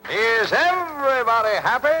everybody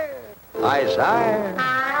happy? I sigh.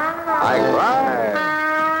 I cry.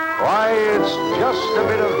 Why, it's just a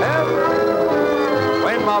bit of heaven.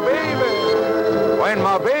 When my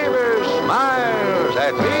baby smiles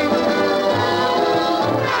at me.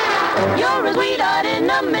 You're a sweetheart in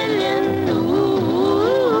a million.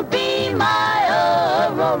 Ooh, be my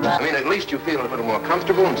Aurora. I mean, at least you feel a little more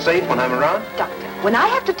comfortable and safe when I'm around. Doctor, when I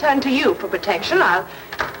have to turn to you for protection, I'll...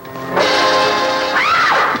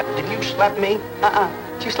 Did you slap me?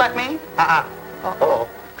 Did you slap me? Uh-oh.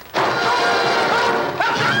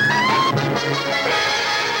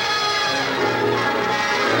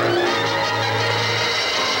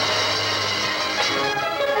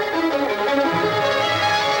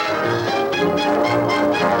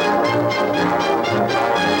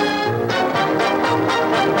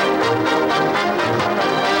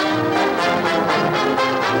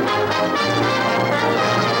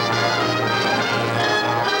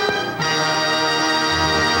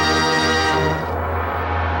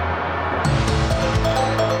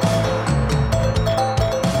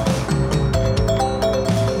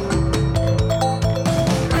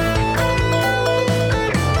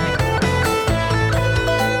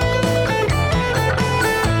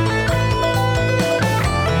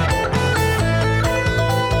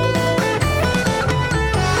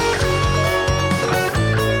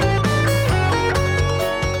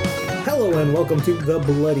 Welcome to The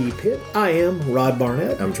Bloody Pit. I am Rod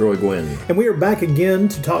Barnett. I'm Troy Gwynn. And we are back again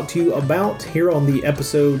to talk to you about, here on the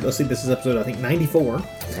episode, let's see, this is episode, I think, 94. All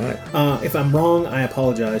right. If I'm wrong, I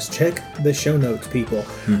apologize. Check the show notes, people.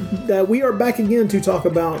 We are back again to talk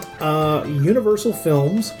about Universal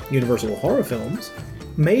horror films,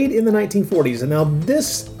 made in the 1940s. And now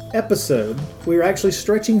this episode, we're actually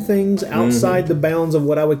stretching things outside the bounds of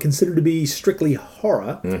what I would consider to be strictly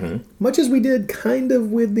horror, much as we did kind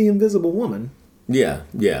of with The Invisible Woman. Yeah.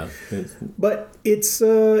 But it's,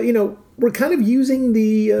 we're kind of using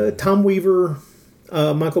the Tom Weaver,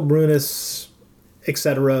 Michael Brunis,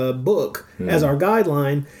 etc. book as our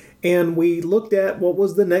guideline, and we looked at what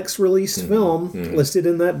was the next released film listed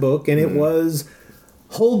in that book, and it was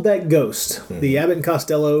Hold That Ghost, the Abbott and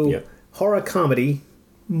Costello horror comedy.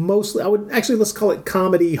 Mostly, let's call it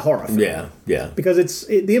comedy horror film. Yeah. Because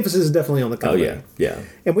the emphasis is definitely on the comedy. Oh, yeah.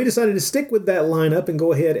 And we decided to stick with that lineup and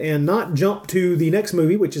go ahead and not jump to the next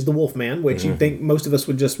movie, which is The Wolfman, which you'd think most of us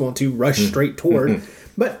would just want to rush straight toward.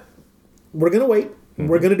 But we're going to wait.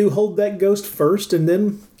 We're going to do Hold That Ghost first, and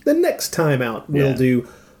then the next time out we'll do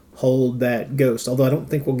Hold That Ghost. Although I don't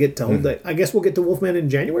think we'll get to Hold That... I guess we'll get to Wolfman in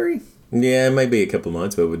January? Yeah, it might be a couple of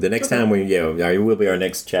months, but the next time it will be our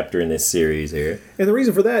next chapter in this series here. And the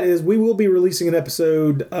reason for that is we will be releasing an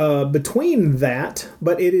episode between that,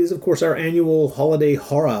 but it is, of course, our annual holiday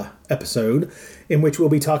horror episode, in which we'll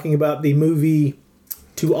be talking about the movie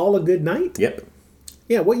To All a Good Night. Yep.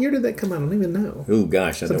 Yeah, what year did that come out? I don't even know. Oh,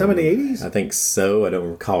 gosh. Sometime in the 80s? I think so. I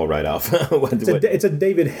don't recall right off. It's a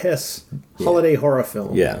David Hess holiday horror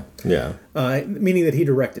film. Yeah. Meaning that he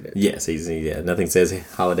directed it. Yes, nothing says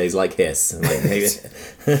holidays like Hess.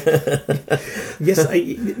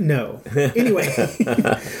 No. Anyway,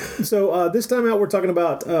 so this time out we're talking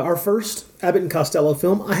about our first Abbott and Costello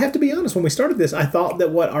film. I have to be honest, when we started this, I thought that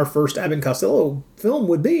what our first Abbott and Costello film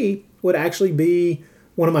would actually be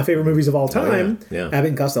one of my favorite movies of all time, Abbott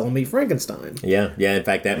and Costello Meet Frankenstein. Yeah. In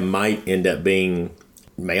fact, that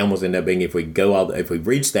may almost end up being, if we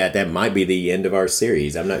reach that might be the end of our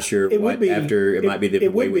series. I'm not sure it might be the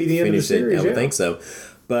way we finish it. I would think so.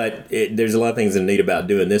 But there's a lot of things that are neat about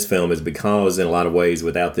doing this film, is because in a lot of ways,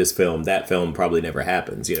 without this film, that film probably never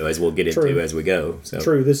happens, as we'll get into as we go. So.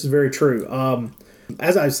 True. This is very true.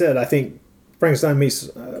 As I said, I think Frankenstein meets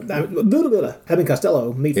Abbott and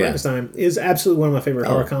Costello Meet Frankenstein is absolutely one of my favorite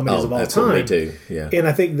horror comedies of all time. Me too. Yeah. And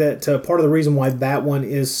I think that part of the reason why that one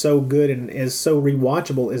is so good and is so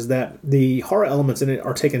rewatchable is that the horror elements in it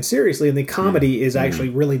are taken seriously, and the comedy is actually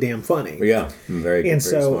really damn funny. Yeah, very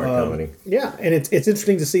smart comedy. Yeah, and it's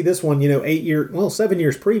interesting to see this one, 7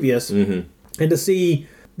 years previous, and to see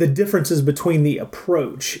the differences between the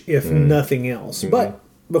approach, if nothing else. But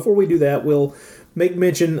before we do that, we'll make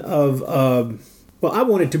mention of, I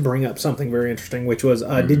wanted to bring up something very interesting, which was,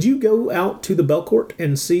 did you go out to the Belcourt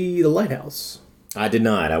and see The Lighthouse? I did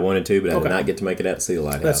not. I wanted to, but I did not get to make it out to see The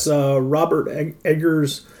Lighthouse. That's Robert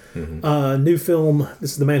Eggers' new film.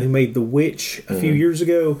 This is the man who made The Witch a few years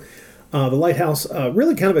ago. The Lighthouse,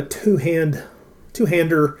 really kind of a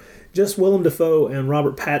two-hander. just Willem Dafoe and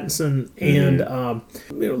Robert Pattinson, and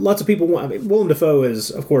lots of people want. I mean, Willem Dafoe is,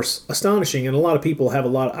 of course, astonishing, and a lot of people have a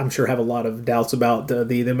lot of doubts about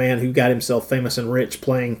the man who got himself famous and rich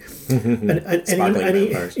playing an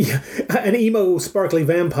emo sparkly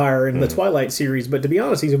vampire in the Twilight series. But to be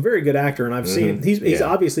honest, he's a very good actor, and I've seen he's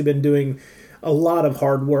obviously been doing a lot of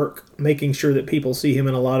hard work making sure that people see him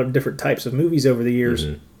in a lot of different types of movies over the years.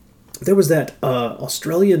 There was that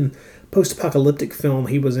Australian post-apocalyptic film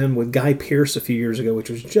he was in with Guy Pearce a few years ago, which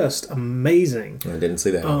was just amazing. I didn't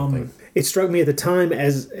see that. It struck me at the time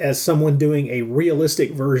as someone doing a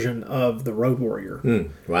realistic version of The Road Warrior.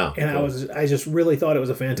 Wow! And I just really thought it was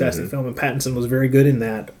a fantastic film, and Pattinson was very good in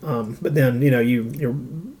that. But then you're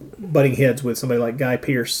butting heads with somebody like Guy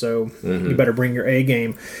Pearce, so you better bring your A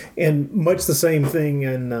game. And much the same thing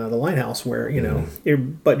in The Lighthouse, where you're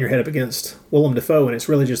butting your head up against Willem Dafoe, and it's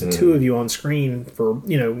really just the two of you on screen for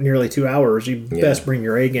nearly 2 hours. You best bring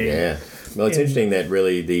your A game. Yeah. Well, it's interesting that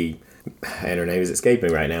really and her name is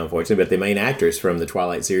escaping right now, unfortunately, but the main actress from the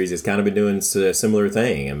Twilight series has kind of been doing a similar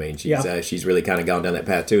thing. I mean, she's really kind of gone down that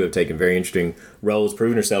path, too, of taking very interesting roles,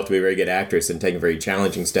 proving herself to be a very good actress, and taking very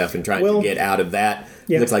challenging stuff and trying to get out of that.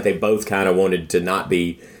 Yeah. It looks like they both kind of wanted to not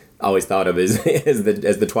be always thought of as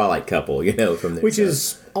the Twilight couple, from there. Which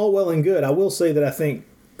is all well and good. I will say that I think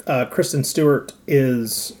Kristen Stewart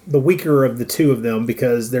is the weaker of the two of them,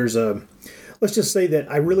 because there's let's just say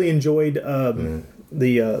that I really enjoyed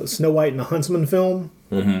the Snow White and the Huntsman film.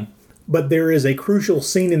 But there is a crucial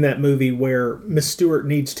scene in that movie where Miss Stewart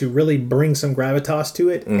needs to really bring some gravitas to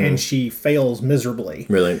it, and she fails miserably.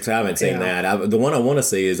 Really? So I haven't seen that. The one I want to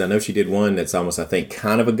see is, I know she did one that's almost, I think,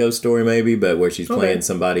 kind of a ghost story maybe, but where she's playing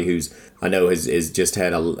somebody who's, I know has just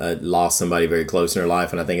had lost somebody very close in her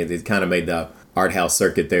life, and I think it kind of made the art house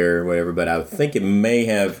circuit there or whatever, but I think it may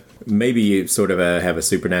have... Maybe you sort of have a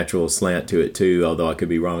supernatural slant to it too, although I could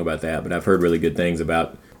be wrong about that. But I've heard really good things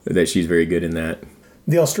about that. She's very good in that.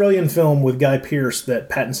 The Australian film with Guy Pearce that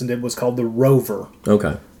Pattinson did was called The Rover.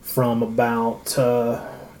 Okay. From about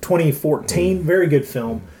 2014. Very good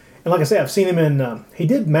film. And like I say, I've seen him in... he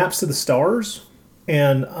did Maps to the Stars,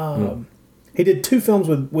 and he did 2 films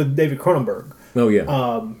with David Cronenberg. Oh, yeah.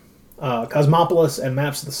 Cosmopolis and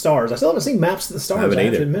Maps to the Stars. I still haven't seen Maps to the Stars, I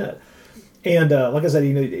have to admit. And like I said,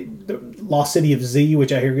 the Lost City of Z,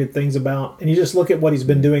 which I hear good things about. And you just look at what he's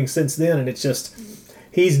been doing since then, and it's just...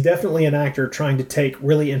 He's definitely an actor trying to take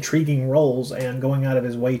really intriguing roles and going out of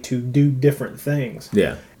his way to do different things.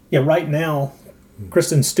 Yeah. Yeah, right now,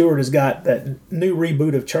 Kristen Stewart has got that new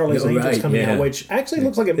reboot of Charlie's Angels coming out, which actually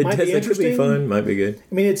looks like it might be interesting. It could be fun, might be good.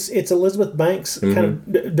 I mean, it's Elizabeth Banks kind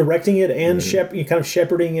of directing it and kind of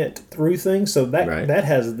shepherding it through things. So that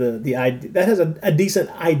has a decent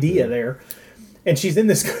idea there. And she's in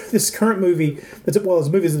this current movie this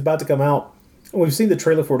movie is about to come out. We've seen the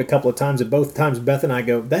trailer for it a couple of times, and both times Beth and I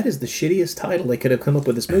go, that is the shittiest title they could have come up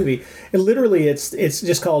with this movie. And literally it's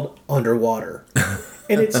just called Underwater.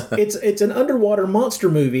 And it's an underwater monster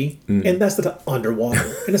movie, and that's the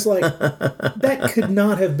Underwater. And it's like, that could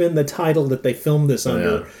not have been the title that they filmed this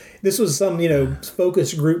under. Yeah. This was some,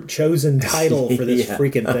 focus group chosen title for this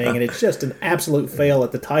freaking thing, and it's just an absolute fail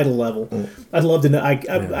at the title level. I'd love to know.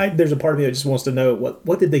 There's a part of me that just wants to know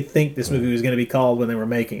what did they think this movie was going to be called when they were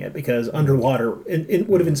making it, because Underwater, it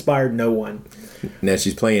would have inspired no one. Now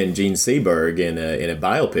she's playing Gene Seberg in a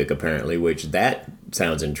biopic, apparently, which that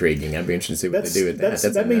sounds intriguing. I'd be interested to see what they do with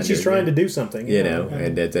that. That means she's trying to do something.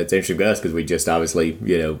 And that's interesting to us, because we just obviously,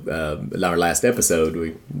 our last episode,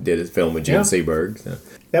 we did a film with Gene Seberg. So.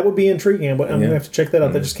 That would be intriguing, but I'm going to have to check that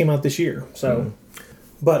out. That just came out this year. So,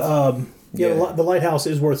 but The Lighthouse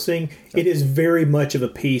is worth seeing. It is very much of a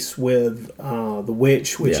piece with The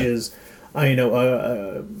Witch, which is...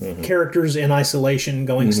 characters in isolation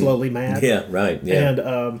going slowly mad. Yeah, right. Yeah.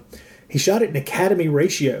 And he shot it in Academy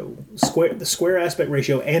ratio, the square aspect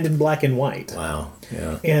ratio, and in black and white. Wow.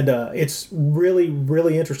 Yeah. And it's really,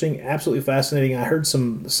 really interesting, absolutely fascinating. I heard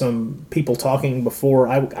some people talking before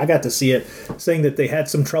I got to see it, saying that they had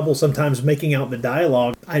some trouble sometimes making out the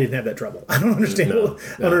dialogue. I didn't have that trouble. I don't understand. I don't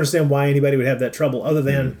understand why anybody would have that trouble, other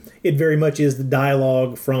than it very much is the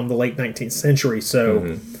dialogue from the late 19th century.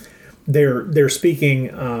 So. They're speaking,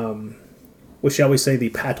 what shall we say, the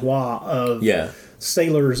patois of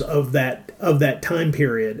sailors of that time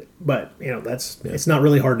period. But it's not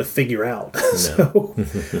really hard to figure out. So,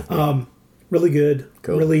 really good,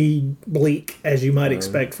 really bleak, as you might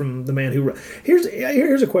expect from the man who wrote. Here's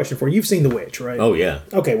a question for you. You've seen The Witch, right? Oh yeah.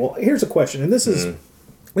 Okay. Well, here's a question, and this is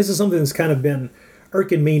something that's kind of been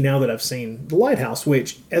irking me now that I've seen The Lighthouse,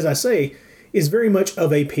 which, as I say, is very much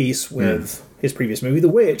of a piece with his previous movie, The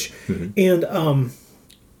Witch. And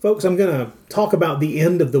folks, I'm going to talk about the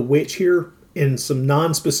end of The Witch here in some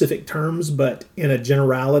non-specific terms, but in a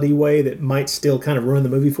generality way that might still kind of ruin the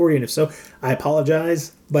movie for you. And if so, I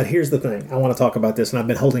apologize. But here's the thing. I want to talk about this, and I've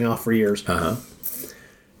been holding off for years.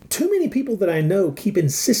 Too many people that I know keep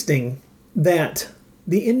insisting that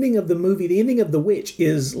the ending of the movie, the ending of The Witch,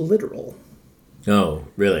 is literal. Oh,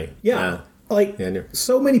 really? Yeah.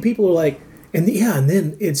 So many people are like, and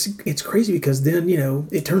then it's crazy because then,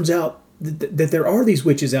 it turns out that there are these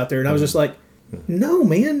witches out there. And I was just like, no,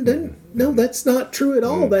 man, no, that's not true at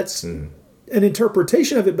all. That's an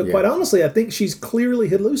interpretation of it. But quite honestly, I think she's clearly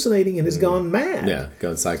hallucinating and has gone mad. Yeah,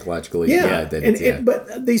 gone psychologically.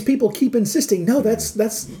 But these people keep insisting, no,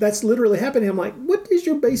 that's literally happening. I'm like, what is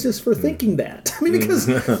your basis for thinking that? I mean, because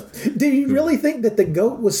do you really think that the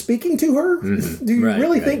goat was speaking to her? Do you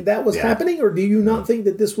really think that was happening? Or do you not think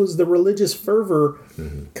that this was the religious fervor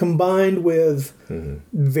combined with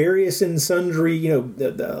various and sundry,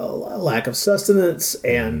 the lack of sustenance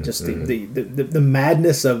and just the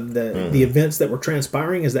madness of the events that were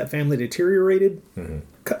transpiring as that family deteriorated?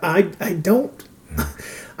 I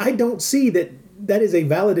don't see that is a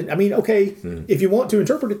valid. I mean, okay, if you want to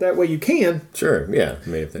interpret it that way, you can. Sure, yeah.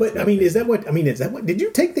 I mean, is that what? Did you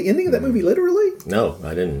take the ending of that movie literally? No,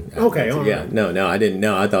 I didn't. Okay, no, I didn't.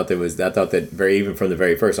 No, I thought that even from the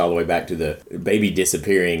very first, all the way back to the baby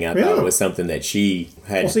disappearing, I thought it was something that she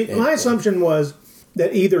had. Well, see, my assumption was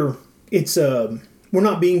that either it's we're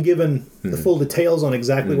not being given the full details on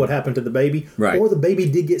exactly what happened to the baby, or the baby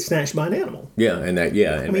did get snatched by an animal. Yeah, and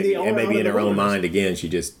maybe in her own mind again, she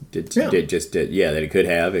just did that it could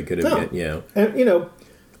have been, and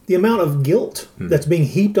the amount of guilt that's being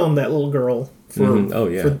heaped on that little girl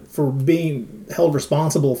for being held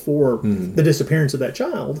responsible for the disappearance of that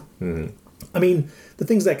child. I mean, the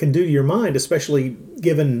things that can do to your mind, especially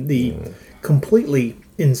given the completely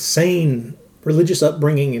insane religious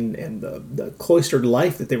upbringing and the cloistered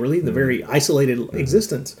life that they were leading, the very isolated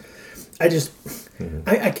existence.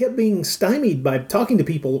 I kept being stymied by talking to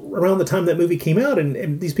people around the time that movie came out,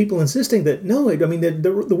 and these people insisting that no, I mean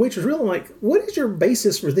the witch was real. I'm like, what is your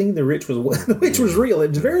basis for thinking the witch was real?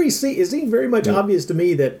 It seemed very much obvious to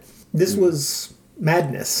me that this was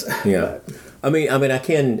madness. Yeah, I mean, I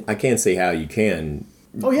can see how you can.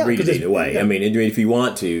 Read it either way. I mean, if you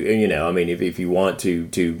want to, if you want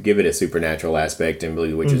to give it a supernatural aspect and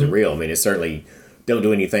believe the witches are real, I mean, it certainly don't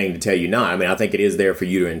do anything to tell you not. I mean, I think it is there for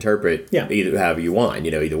you to interpret either however you want,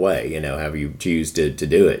 either way, however you choose to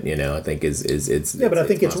do it, I think it's but I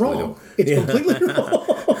think it's wrong. It's completely wrong.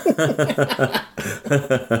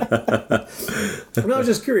 I was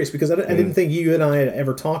just curious because I didn't think you and I had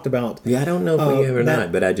ever talked about. Yeah, I don't know if we have or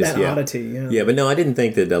not, but I just that oddity. Yeah, but no, I didn't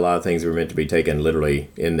think that a lot of things were meant to be taken literally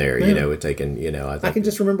in there. I can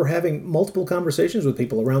just remember having multiple conversations with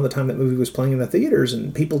people around the time that movie was playing in the theaters,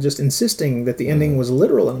 and people just insisting that the ending was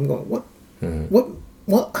literal, and I'm going,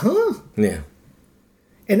 what, huh? Yeah.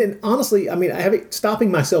 And then, honestly, I mean, I have it stopping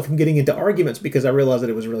myself from getting into arguments because I realized that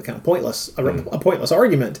it was really kind of pointless, a pointless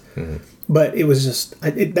argument. But it was just,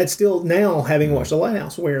 that's still now, having watched The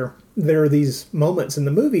Lighthouse, where there are these moments in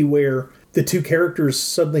the movie where the two characters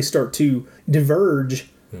suddenly start to diverge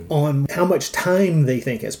on how much time they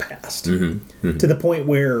think has passed. To the point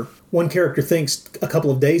where one character thinks a couple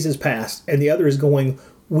of days has passed, and the other is going,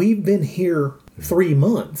 we've been here 3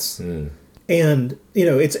 months. And,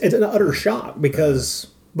 it's an utter shock because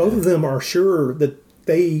both of them are sure that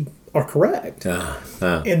they are correct.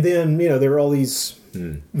 And then, there are all these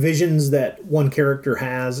visions that one character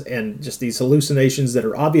has and just these hallucinations that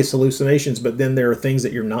are obvious hallucinations, but then there are things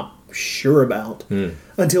that you're not sure about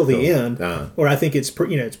until the end. Where I think it's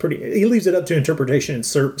pretty. He leaves it up to interpretation in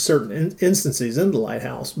certain instances in The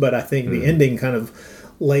Lighthouse, but I think the ending kind of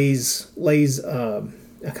lays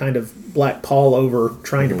a kind of black pall over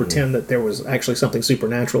trying to pretend that there was actually something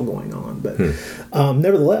supernatural going on. But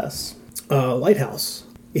nevertheless, Lighthouse,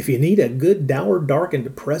 if you need a good, dour, dark, and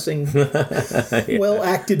depressing,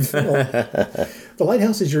 well-acted film, The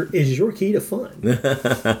Lighthouse is your key to fun. But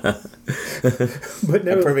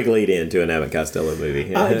a perfect lead-in to an Abbott Costello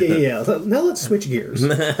movie. Yeah. Now let's switch gears.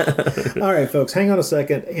 All right, folks, hang on a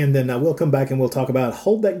second, and then we'll come back and we'll talk about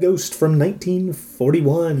Hold That Ghost from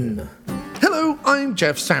 1941. Hello, I'm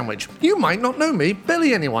Jeff Sandwich. You might not know me,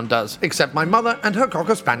 barely anyone does, except my mother and her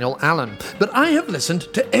Cocker Spaniel, Alan. But I have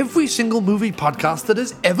listened to every single movie podcast that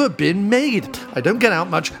has ever been made. I don't get out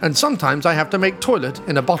much, and sometimes I have to make toilet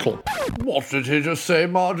in a bottle. What did he just say,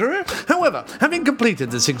 Marjorie? However, having completed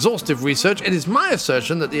this exhaustive research, it is my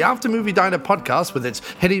assertion that the After Movie Diner podcast, with its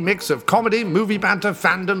heady mix of comedy, movie banter,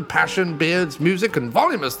 fandom, passion, beards, music, and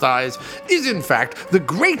voluminous thighs, is in fact the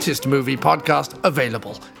greatest movie podcast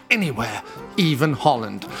available. anywhere, even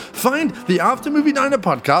Holland. Find the After Movie Diner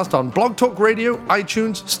podcast on Blog Talk Radio,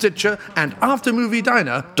 iTunes, Stitcher, and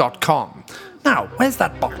aftermoviediner.com. Now, where's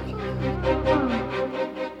that bottle?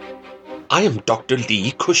 I am Dr.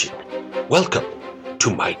 Lee Cushing. Welcome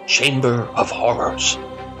to my Chamber of Horrors.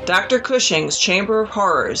 Dr. Cushing's Chamber of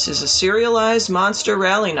Horrors is a serialized monster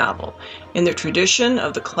rally novel in the tradition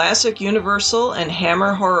of the classic Universal and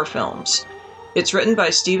Hammer horror films. It's written by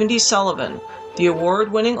Stephen D. Sullivan, the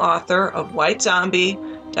award-winning author of White Zombie,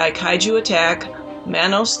 Daikaiju Attack,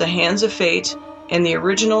 Manos: The Hands of Fate, and the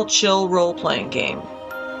original Chill role-playing game.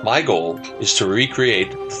 My goal is to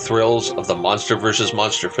recreate the thrills of the Monster vs.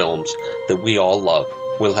 Monster films that we all love.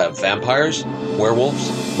 We'll have vampires,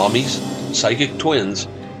 werewolves, mummies, psychic twins,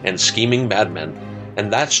 and scheming madmen.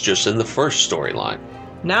 And that's just in the first storyline.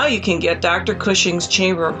 Now you can get Dr. Cushing's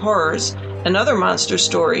Chamber of Horrors and other monster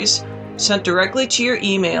stories sent directly to your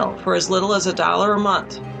email for as little as $1 a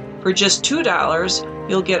month. For just $2,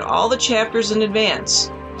 you'll get all the chapters in advance,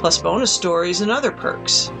 plus bonus stories and other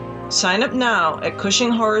perks. Sign up now at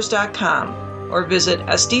CushingHorrors.com or visit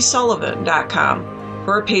SDSullivan.com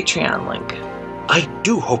for a Patreon link. I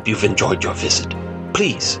do hope you've enjoyed your visit.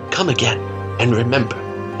 Please come again, and remember,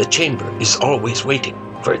 the Chamber is always waiting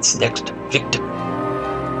for its next victim.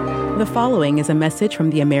 The following is a message from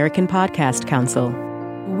the American Podcast Council.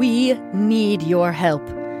 We need your help.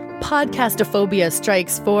 Podcastophobia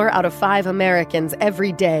strikes 4 out of 5 Americans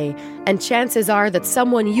every day, and chances are that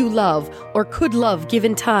someone you love, or could love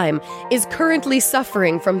given time, is currently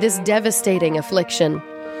suffering from this devastating affliction.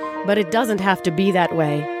 But it doesn't have to be that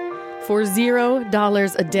way. For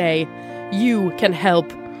 $0 a day, you can help.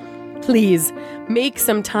 Please, make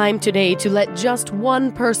some time today to let just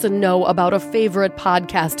one person know about a favorite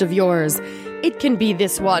podcast of yours. It can be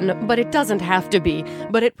this one, but it doesn't have to be.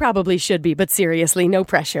 But it probably should be, but seriously, no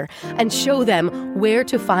pressure. And show them where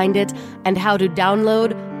to find it and how to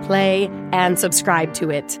download, play, and subscribe to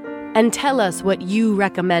it. And tell us what you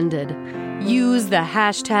recommended. Use the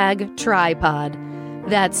hashtag Tripod.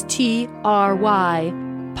 That's TRY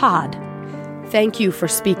pod. Thank you for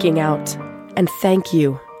speaking out. And thank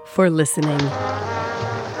you for listening.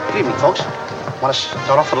 Good evening, folks. Want to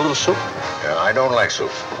start off with a little soup? Yeah, I don't like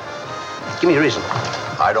soup. Give me a reason.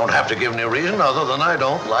 I don't have to give any reason other than I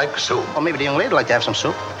don't like soup. Or maybe the young lady would like to have some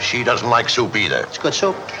soup. She doesn't like soup either. It's good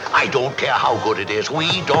soup. I don't care how good it is.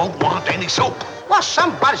 We don't want any soup. Well,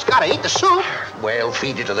 somebody's got to eat the soup. Well,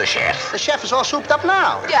 feed it to the chef. The chef is all souped up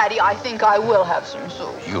now. Daddy, I think I will have some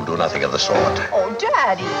soup. You do nothing of the sort. Oh,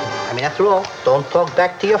 Daddy. I mean, after all, don't talk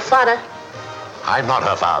back to your father. I'm not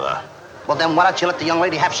her father. Well, then why don't you let the young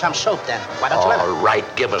lady have some soup, then? Why don't you let her? All right,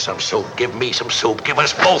 give her some soup. Give me some soup. Give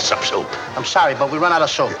us both some soup. I'm sorry, but we run out of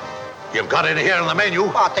soup. You've got it here on the menu.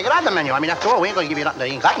 Well, I'll take it out of the menu. I mean, after all, we ain't going to give you nothing that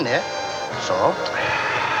ain't got in there. So,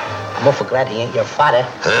 I'm awful glad he ain't your father.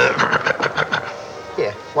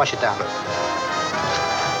 Here, wash it down.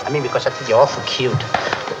 I mean, because I think you're awful cute.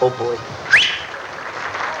 Oh, boy.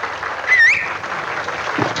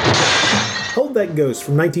 Hold That Ghost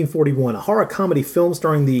from 1941, a horror comedy film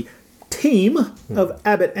starring the team of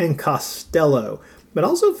Abbott and Costello, but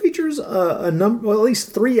also features a number, well, at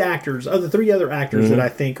least 3 actors, the 3 other actors that I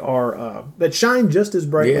think are that shine just as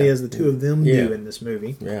brightly as the 2 of them do in this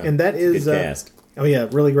movie, and that is good cast. Oh yeah,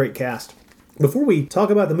 really great cast. Before we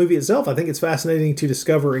talk about the movie itself, I think it's fascinating to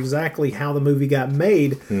discover exactly how the movie got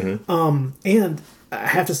made, and I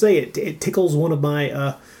have to say it tickles one of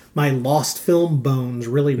my my lost film bones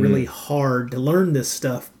really hard to learn this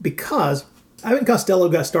stuff, because Abbott and Costello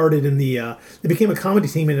got started in the they became a comedy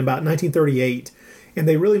team in about 1938, and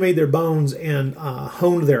they really made their bones and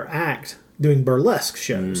honed their act doing burlesque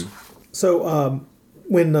shows. So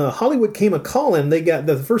when Hollywood came a calling, they got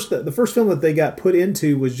the first film that they got put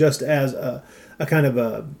into was just as a kind of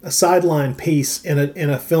a sideline piece in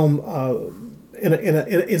a film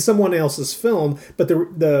in someone else's film, but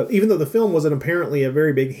the even though the film wasn't apparently a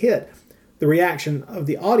very big hit, the reaction of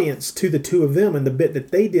the audience to the 2 of them and the bit that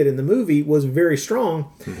they did in the movie was very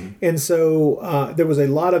strong. And so there was a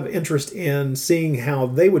lot of interest in seeing how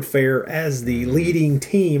they would fare as the leading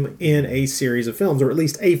team in a series of films, or at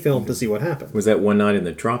least a film, to see what happened. Was that One Night in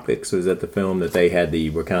the Tropics? Was that the film that they had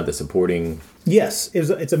were kind of the supporting? Yes,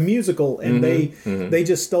 it's a musical, and they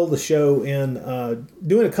just stole the show in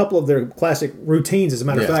doing a couple of their classic routines. As a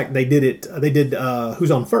matter of fact, they did Who's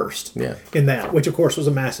on First in that, which of course was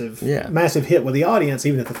a massive hit with the audience,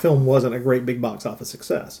 even if the film wasn't a great big box office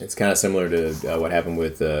success. It's kind of similar to what happened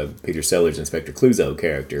with Peter Sellers' Inspector Clouseau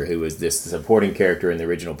character, who was this supporting character in the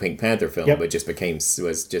original Pink Panther film, but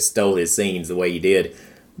just stole his scenes the way he did.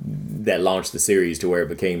 That launched the series to where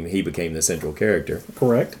he became the central character.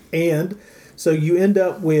 Correct. And So you end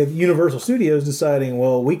up with Universal Studios deciding,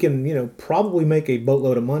 well, we can, probably make a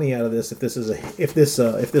boatload of money out of this if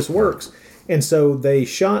this works. And so they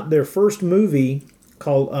shot their first movie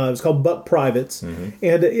it's called Buck Privates, and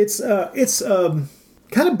it's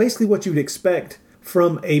kind of basically what you'd expect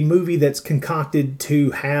from a movie that's concocted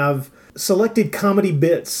to have selected comedy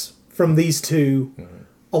bits from these two.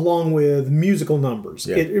 Along with musical numbers.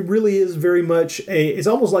 Yeah. It really is very much it's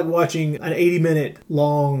almost like watching an 80-minute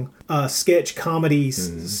long sketch comedy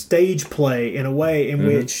stage play in a way in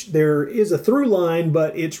which there is a through line,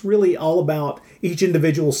 but it's really all about each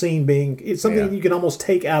individual scene it's something that you can almost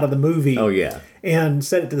take out of the movie. Oh, yeah. And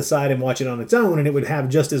set it to the side and watch it on its own, and it would have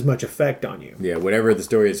just as much effect on you. Yeah, whatever the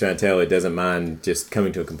story is trying to tell, it doesn't mind just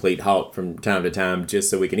coming to a complete halt from time to time, just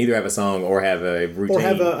so we can either have a song or have a routine. Or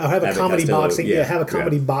have a comedy boxing. Yeah, have a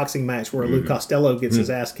comedy boxing match where Lou Costello gets his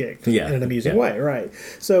ass kicked in an amusing way. Right.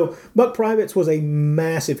 So Buck Privates was a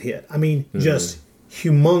massive hit. I mean, just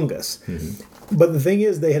humongous. But the thing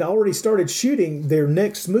is, they had already started shooting their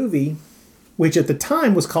next movie, which at the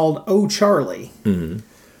time was called Oh, Charlie.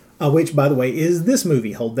 Which, by the way, is this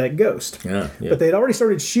movie, Hold That Ghost. Yeah. But they'd already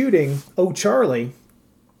started shooting Oh, Charlie,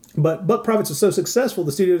 but Buck Privates was so successful,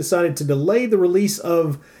 the studio decided to delay the release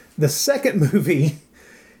of the second movie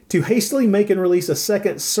to hastily make and release a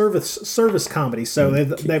second service comedy. So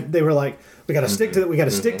they were like, we got to stick to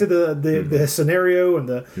the scenario and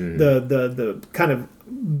the kind of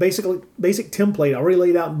basic template already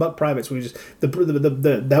laid out in Buck Privates. We just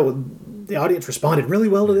the audience responded really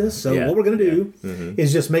well to this. So what we're going to do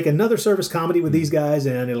is just make another service comedy with these guys,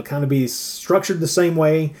 and it'll kind of be structured the same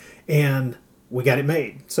way. And we got it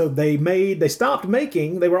made. So they stopped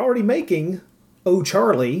making. They were already making Oh,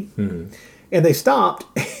 Charlie, and they stopped,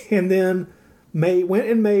 and then went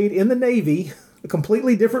and made in the Navy a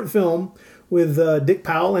completely different film with Dick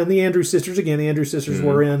Powell and the Andrews Sisters. Again, the Andrews Sisters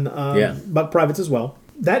were in Buck Privates as well.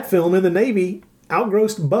 That film in the Navy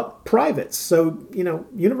outgrossed Buck Privates. So,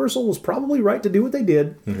 Universal was probably right to do what they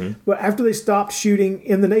did. But after they stopped shooting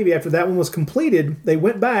in the Navy, after that one was completed, they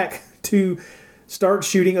went back to start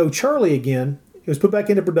shooting Oh, Charlie again. It was put back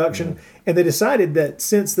into production, and they decided that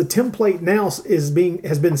since the template now has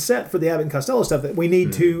been set for the Abbott and Costello stuff, that we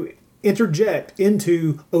need to interject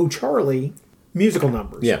into Oh, Charlie musical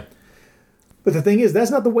numbers. Yeah. But the thing is,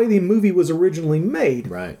 that's not the way the movie was originally made.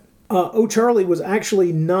 Right. Oh, Charlie was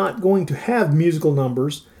actually not going to have musical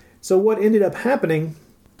numbers. So what ended up happening,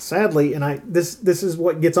 sadly, and this is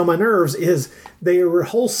what gets on my nerves, is there were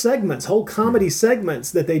whole comedy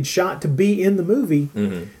segments that they'd shot to be in the movie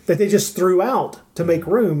that they just threw out to make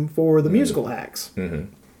room for the musical acts.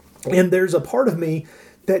 And there's a part of me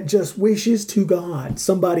that just wishes to God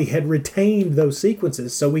somebody had retained those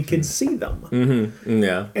sequences so we could see them.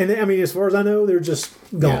 Yeah. And I mean, as far as I know, they're just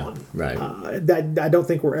gone. Yeah, right. I don't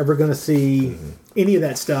think we're ever going to see any of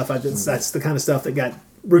that stuff. That's the kind of stuff that got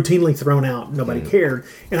routinely thrown out and nobody cared.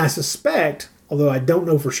 And I suspect, although I don't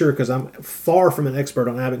know for sure because I'm far from an expert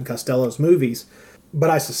on Abbott and Costello's movies,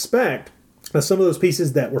 but I suspect that some of those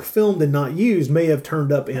pieces that were filmed and not used may have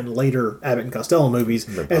turned up in later Abbott and Costello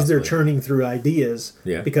movies as they're churning through ideas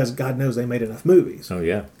because God knows they made enough movies. Oh,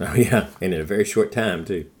 yeah. And in a very short time,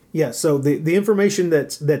 too. Yeah, so the information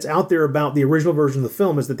that's out there about the original version of the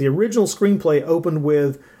film is that the original screenplay opened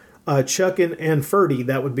with Chuck and Ferdy,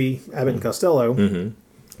 that would be Abbott and Costello,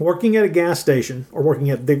 working at a gas station, or working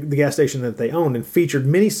at the gas station that they owned, and featured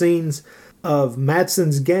many scenes of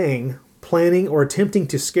Madsen's gang planning or attempting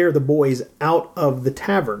to scare the boys out of the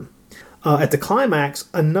tavern. At the climax,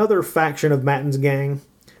 another faction of Madsen's gang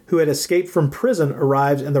who had escaped from prison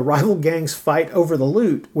arrives, and the rival gangs fight over the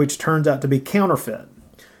loot, which turns out to be counterfeit.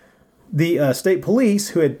 The state police,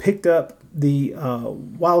 who had picked up the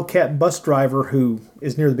Wildcat bus driver, who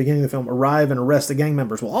is near the beginning of the film, arrive and arrest the gang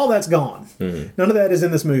members. Well, all that's gone. None of that is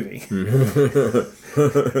in this movie.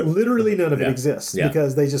 Literally none of it exists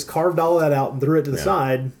because they just carved all of that out and threw it to the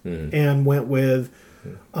side and went with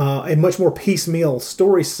a much more piecemeal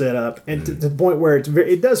story setup, and to the point where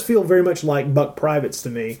it does feel very much like Buck Privates to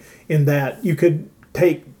me, in that you could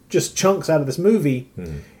take just chunks out of this movie.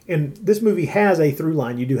 And this movie has a through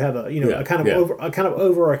line. You do have a kind of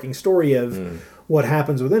overarching story of what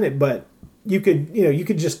happens within it, but you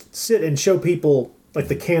could just sit and show people like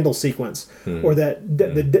the candle sequence or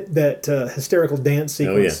that hysterical dance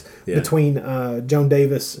sequence between Joan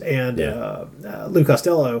Davis and Lou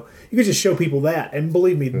Costello. You could just show people that, and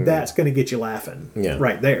believe me, that's going to get you laughing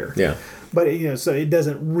right there. Yeah. But so it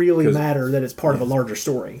doesn't really matter that it's part of a larger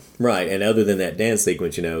story. Right, and other than that dance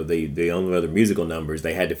sequence, the only other musical numbers,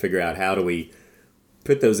 they had to figure out how do we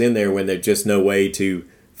put those in there when there's just no way to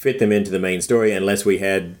fit them into the main story unless we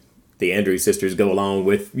had the Andrews sisters go along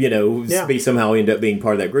with, somehow end up being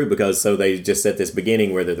part of that group, because so they just set this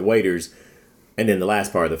beginning where they're the waiters, and then the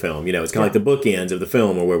last part of the film, it's kind of like the bookends of the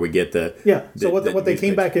film, or where we get the So what they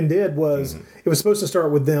came back and did was it was supposed to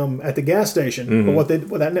start with them at the gas station, but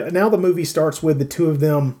now the movie starts with the two of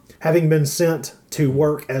them having been sent to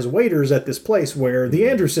work as waiters at this place where the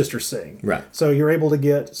Andrews sisters sing. Right. So you're able to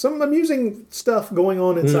get some amusing stuff going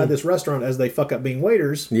on inside this restaurant as they fuck up being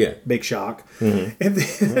waiters. Yeah. Big shock. And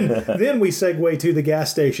then we segue to the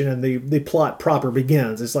gas station, and the plot proper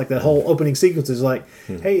begins. It's like that whole opening sequence is like,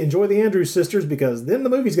 hey, enjoy the Andrews sisters, because then the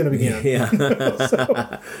movie's going to begin. Yeah.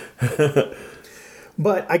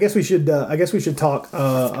 But I guess we should talk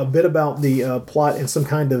a bit about the plot in some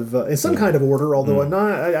kind of order. Although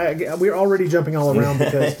we're already jumping all around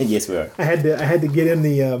because yes, we are. I had to get in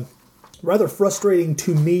the rather frustrating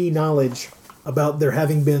to me knowledge about there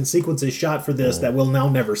having been sequences shot for this that we'll now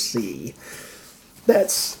never see.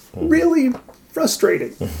 That's really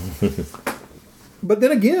frustrating. But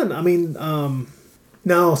then again, I mean.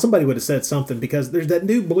 No, somebody would have said something, because there's that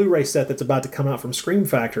new Blu-ray set that's about to come out from Scream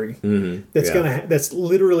Factory. That's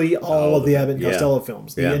literally all of the Abbott and Costello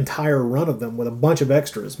films, the entire run of them, with a bunch of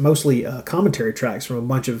extras, mostly commentary tracks from a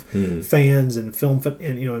bunch of fans and film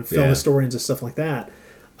historians and stuff like that.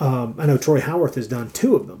 I know Troy Howarth has done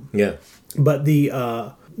 2 of them. Yeah, but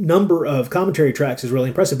the number of commentary tracks is really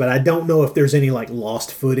impressive. But I don't know if there's any like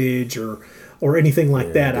lost footage or anything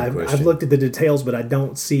like that. I've looked at the details, but I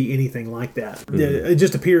don't see anything like that. It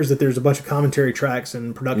just appears that there's a bunch of commentary tracks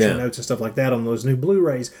and production notes and stuff like that on those new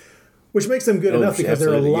Blu-rays, which makes them good enough because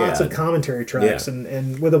there are lots of commentary tracks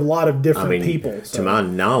and with a lot of different people. So. To my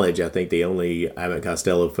knowledge, I think the only Abbott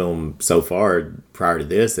Costello film so far prior to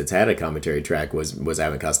this that's had a commentary track was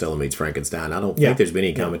Abbott Costello Meets Frankenstein. I don't think there's been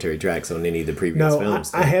any commentary tracks on any of the previous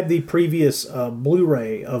films. I had the previous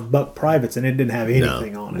Blu-ray of Buck Privates, and it didn't have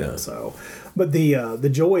anything on it. So. But the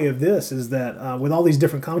joy of this is that with all these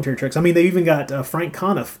different commentary tracks, I mean, they even got Frank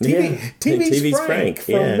Conniff, TV's Frank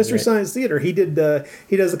from Mystery Science Theater. He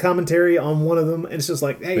does the commentary on one of them, and it's just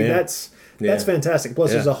like, hey, that's fantastic.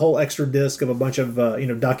 Plus, there's a whole extra disc of a bunch of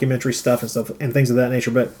documentary stuff and things of that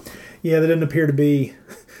nature. But yeah, that didn't appear to be.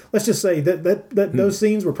 Let's just say that those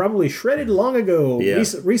scenes were probably shredded long ago,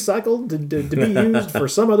 recycled to be used for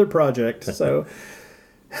some other project. So,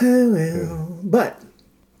 well, but.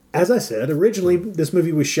 As I said, originally this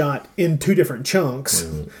movie was shot in 2 different chunks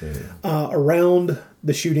around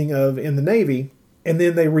the shooting of In the Navy, and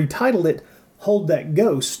then they retitled it Hold That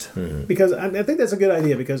Ghost, because I think that's a good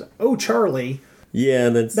idea, because Oh Charlie,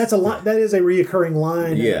 that's a lot. That is a reoccurring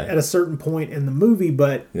line at a certain point in the movie,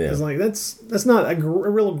 but it's like that's not a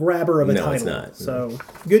real grabber of a title. It's not. So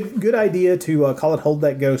good idea to call it Hold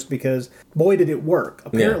That Ghost, because boy did it work.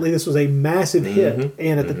 Apparently this was a massive hit,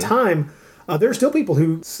 and at the time. There are still people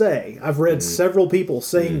who say, I've read several people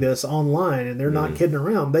saying this online, and they're not kidding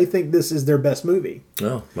around. They think this is their best movie.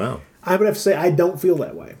 Oh, wow. I would have to say I don't feel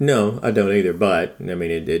that way. No, I don't either, but I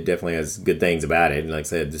mean, it definitely has good things about it. And like I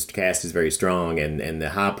said, this cast is very strong, and the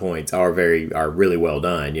high points are really well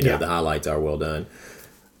done. The highlights are well done.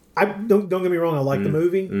 Don't get me wrong. I like the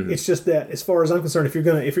movie. It's just that, as far as I'm concerned, if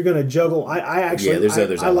you're gonna juggle, I actually there's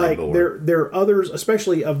others I like more. There are others,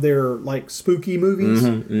 especially of their like spooky movies,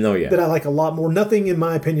 that I like a lot more. Nothing, in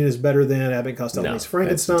my opinion, is better than Abbott and Costello Meets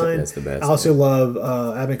Frankenstein. That's the best. I also love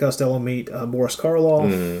Abbott and Costello Meet Boris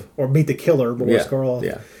Karloff, or Meet the Killer, Boris Karloff.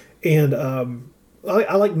 Yeah, and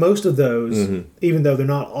I like most of those, even though they're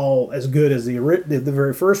not all as good as the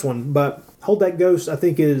very first one. But Hold That Ghost, I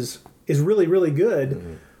think, is really, really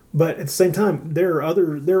good. But at the same time, there are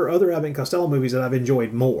other Abbott and Costello movies that I've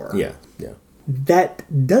enjoyed more. Yeah.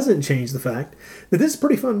 That doesn't change the fact that this is a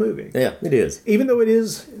pretty fun movie. Yeah, it is. Even though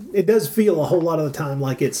it does feel a whole lot of the time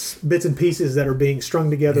like it's bits and pieces that are being strung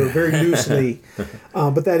together very loosely.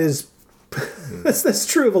 But that's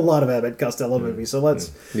true of a lot of Abbott and Costello movies. So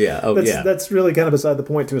that's really kind of beside the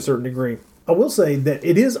point to a certain degree. I will say that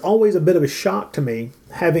it is always a bit of a shock to me,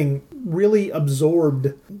 having really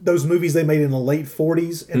absorbed those movies they made in the late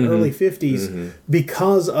 40s and early 50s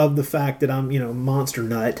because of the fact that I'm, monster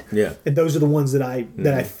nut. Yeah. And those are the ones that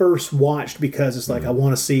I first watched because it's like I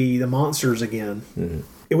want to see the monsters again.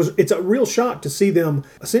 It's a real shock to see them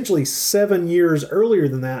essentially 7 years earlier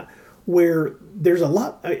than that, where there's a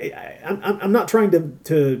lot. I'm not trying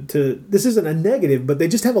to. This isn't a negative, but they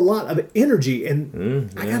just have a lot of energy, and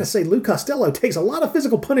I gotta say, Lou Costello takes a lot of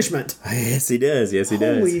physical punishment. Yes, he does.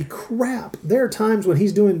 Holy crap! There are times when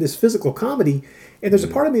he's doing this physical comedy, and there's a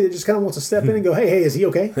part of me that just kind of wants to step in and go, "Hey, is he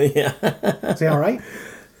okay? Is he all right?"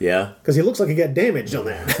 Yeah, because he looks like he got damaged on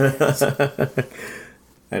that.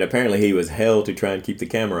 And apparently he was hell to try and keep the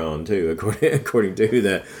camera on too, according to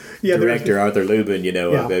the director Arthur Lubin.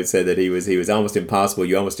 They said that he was almost impossible.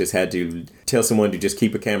 You almost just had to tell someone to just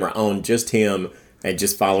keep a camera on just him and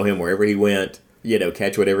just follow him wherever he went.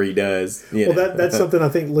 Catch whatever he does. That's something I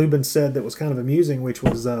think Lubin said that was kind of amusing, which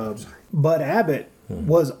was Bud Abbott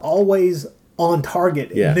was always on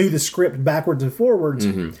target and knew the script backwards and forwards.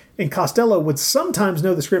 Mm-hmm. And Costello would sometimes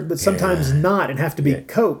know the script, but sometimes not, and have to be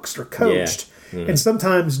coaxed or coached. Mm-hmm. And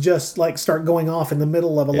sometimes just like start going off in the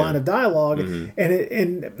middle of a line of dialogue. Mm-hmm.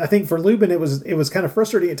 And I think for Lubin it was kind of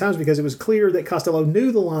frustrating at times because it was clear that Costello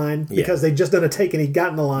knew the line because they'd just done a take and he'd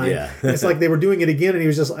gotten the line. Yeah. It's like they were doing it again and he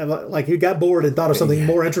was just like he got bored and thought of something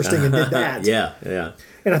more interesting and did that. Yeah.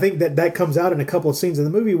 And I think that comes out in a couple of scenes in the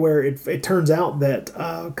movie where it turns out that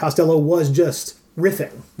Costello was just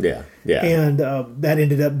riffing. Yeah. And that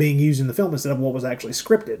ended up being used in the film instead of what was actually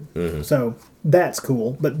scripted. Mm-hmm. So that's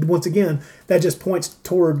cool. But once again, that just points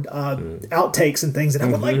toward outtakes and things that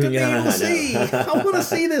I would like to be able to see. I want to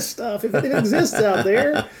see this stuff if it exists out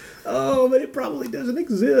there. Oh, but it probably doesn't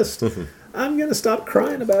exist. I'm going to stop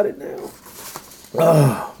crying about it now.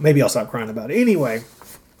 Oh, maybe I'll stop crying about it. Anyway,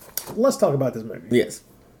 let's talk about this movie. Yes.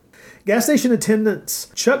 Gas station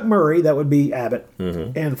attendants Chuck Murray, that would be Abbott,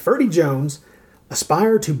 and Ferdy Jones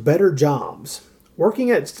aspire to better jobs.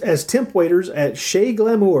 Working as temp waiters at Chez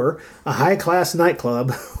Glamour, a high-class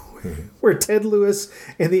nightclub where Ted Lewis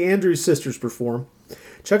and the Andrews sisters perform,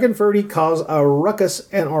 Chuck and Ferdy cause a ruckus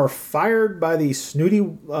and are fired by the snooty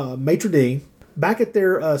maitre d'. Back at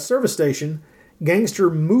their service station, gangster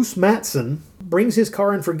Moose Matson brings his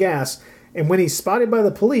car in for gas, and when he's spotted by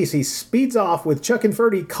the police, he speeds off with Chuck and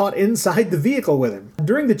Ferdy caught inside the vehicle with him.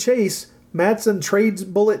 During the chase, Matson trades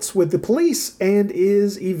bullets with the police and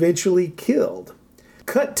is eventually killed.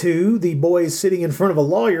 Cut to the boys sitting in front of a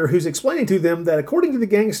lawyer who's explaining to them that according to the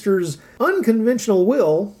gangster's unconventional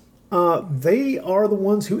will, they are the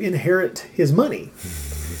ones who inherit his money.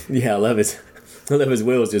 Yeah, I love his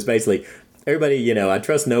will is just basically... Everybody, I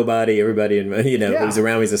trust nobody. Everybody, who's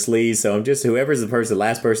around me is a sleaze. So I'm just whoever's the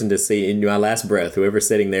last person to see in my last breath. Whoever's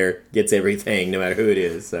sitting there gets everything, no matter who it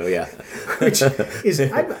is. So yeah, which is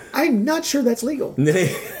I'm not sure that's legal.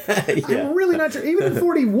 I'm really not sure. Even in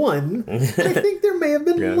 41, I think there may have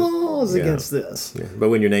been laws against this. Yeah. But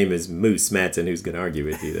when your name is Moose Matson, who's going to argue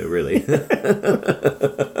with you, though? Really?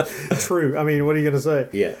 True. I mean, what are you going to say?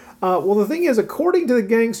 Yeah. Well, the thing is, according to the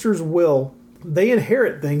gangster's will, they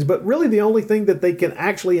inherit things, but really the only thing that they can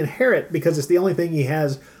actually inherit, because it's the only thing he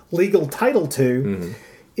has legal title to,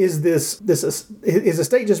 is his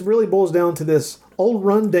estate just really boils down to this old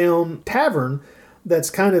rundown tavern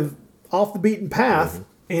that's kind of off the beaten path,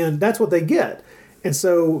 and that's what they get. And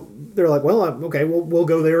so they're like, well, okay, we'll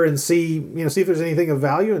go there and see if there's anything of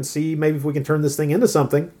value and see maybe if we can turn this thing into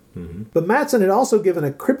something. But Matson had also given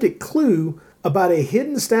a cryptic clue about a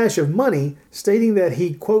hidden stash of money, stating that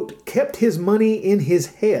he, quote, kept his money in his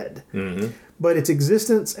head. But its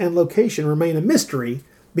existence and location remain a mystery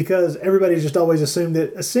because everybody's just always assumed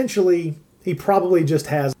that essentially he probably just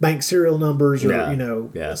has bank serial numbers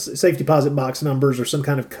or, safe deposit box numbers or some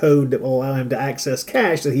kind of code that will allow him to access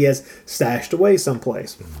cash that he has stashed away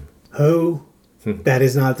someplace. That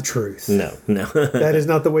is not the truth. No. That is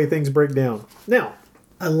not the way things break down. Now,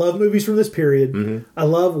 I love movies from this period. I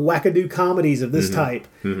love wackadoo comedies of this type.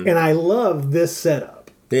 And I love this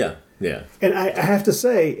setup. Yeah. And I have to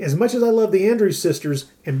say, as much as I love the Andrews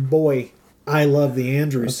sisters, and boy, I love the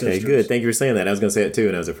Andrews sisters. Okay, good. Thank you for saying that. I was going to say it too,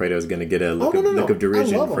 and I was afraid I was going to get a look of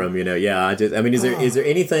derision from, is there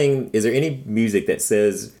any music that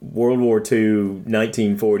says World War II,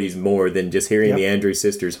 1940s more than just hearing the Andrews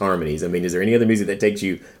sisters harmonies? I mean, is there any other music that takes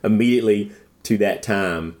you immediately to that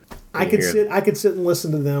time? I could sit and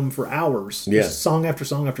listen to them for hours, just song after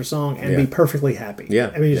song after song, and be perfectly happy.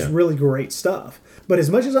 Yeah, I mean, it's really great stuff. But as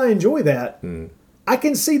much as I enjoy that, I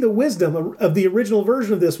can see the wisdom of the original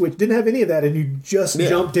version of this, which didn't have any of that, and you just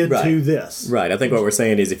jumped into this. Right. I think what we're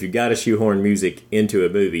saying is if you got to shoehorn music into a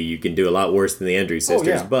movie, you can do a lot worse than the Andrews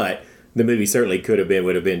sisters. But the movie certainly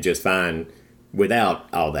would have been just fine without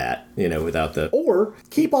all that, without the... Or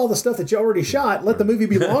keep all the stuff that you already shot, let the movie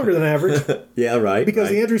be longer than average. Yeah, right. Because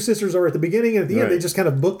the Andrews sisters are at the beginning, and at the end they just kind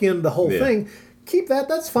of bookend the whole thing. Keep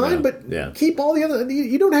that's fine, but keep all the other...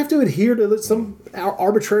 You don't have to adhere to some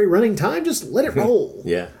arbitrary running time, just let it roll.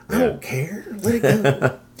 I don't care. Let it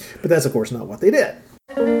go. But that's, of course, not what they did.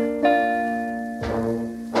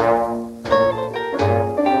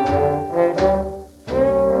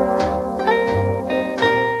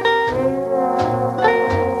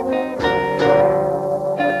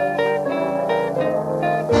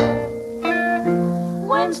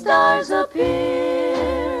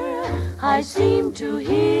 I seem to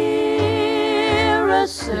hear a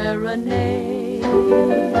serenade.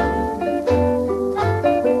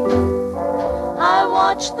 I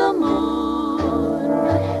watch the moon,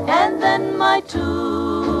 and then my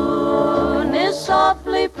tune is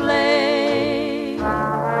softly played.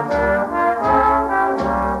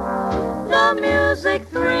 The music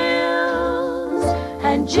thrills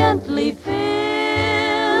and gently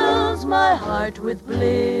fills my heart with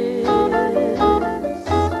bliss.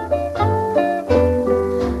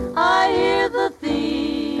 I hear the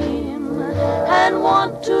theme and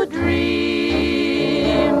want to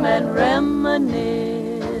dream and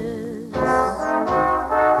reminisce.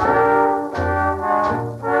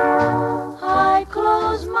 I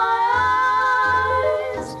close my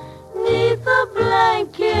eyes 'neath a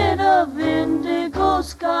blanket of indigo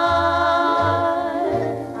skies,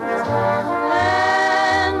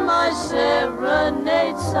 and my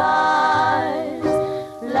serenade sighs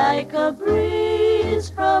like a breeze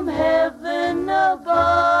from heaven above.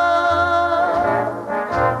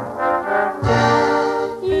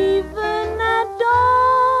 Even at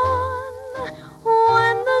dawn,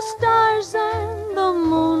 when the stars and the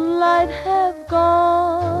moonlight have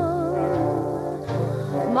gone,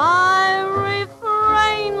 my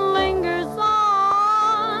refrain lingers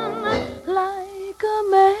on like a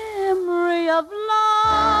memory of love.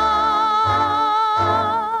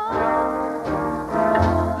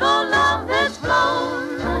 Though love has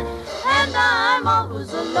flown and I'm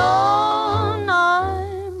always alone,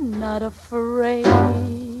 I'm not afraid.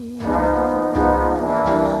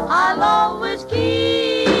 I'll always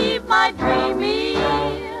keep my dreamy,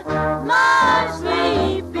 my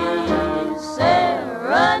sleepy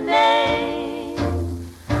serenade.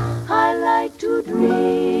 I like to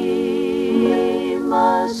dream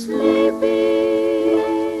a sleepy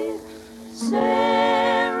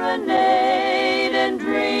serenade and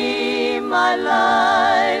dream my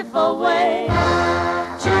life away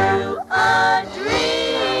to a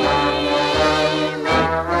dreamy,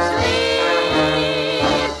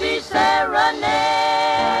 sleepy serenade.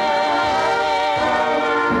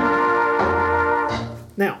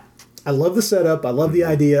 Now, I love the setup. I love the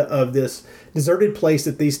idea of this deserted place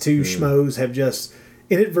that these two schmoes have just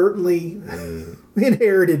inadvertently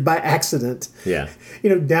inherited by accident. Yeah. You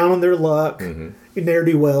know, down on their luck,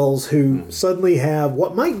 ne'er-do-wells who suddenly have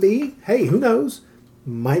what might be, hey, who knows,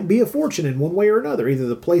 might be a fortune in one way or another. Either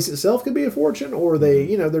the place itself could be a fortune, or they,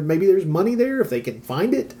 you know, maybe there's money there if they can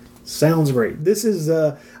find it. Sounds great. This is,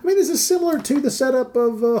 this is similar to the setup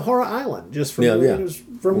of Horror Island, just from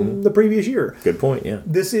from the previous year. Good point. Yeah.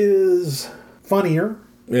 This is funnier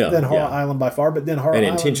than Horror Island by far, but then Horror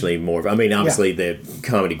Island, intentionally more. I mean, obviously the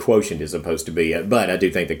comedy quotient is supposed to be, but I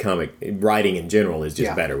do think the comic writing in general is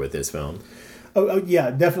just better with this film. Oh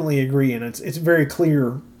yeah, definitely agree, and it's very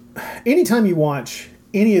clear. Anytime you watch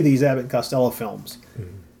any of these Abbott and Costello films,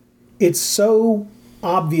 it's so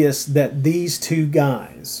obvious that these two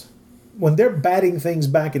guys, when they're batting things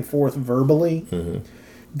back and forth verbally,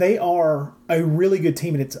 they are a really good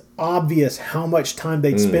team, and it's obvious how much time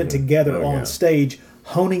they'd spent together on stage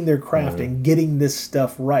honing their craft and getting this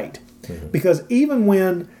stuff right. Because even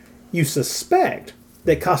when you suspect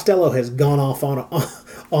that Costello has gone off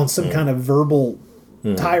on some kind of verbal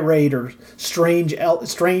tirade or strange,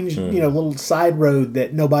 little side road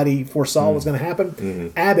that nobody foresaw was going to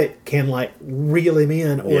happen, Abbott can like reel him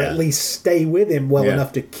in, or at least stay with him well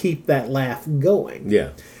enough to keep that laugh going.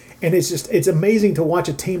 Yeah. And it's amazing to watch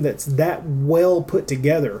a team that's that well put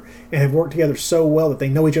together and have worked together so well that they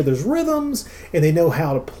know each other's rhythms and they know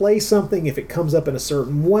how to play something if it comes up in a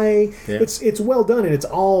certain way. Yeah. It's well done, and it's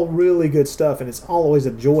all really good stuff, and it's always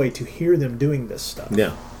a joy to hear them doing this stuff.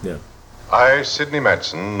 Yeah, yeah. I, Sidney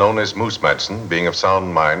Madsen, known as Moose Madsen, being of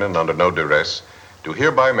sound mind and under no duress, do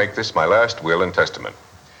hereby make this my last will and testament.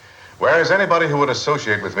 Whereas anybody who would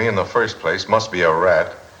associate with me in the first place must be a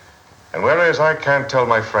rat, and whereas I can't tell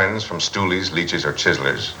my friends from stoolies, leeches, or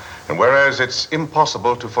chiselers, and whereas it's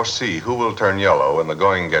impossible to foresee who will turn yellow when the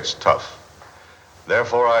going gets tough,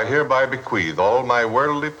 therefore I hereby bequeath all my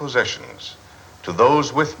worldly possessions to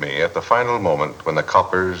those with me at the final moment when the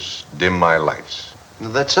coppers dim my lights.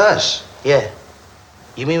 That's us. Yeah.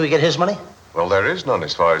 You mean we get his money? Well, there is none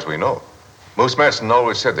as far as we know. Moose Madsen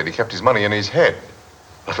always said that he kept his money in his head,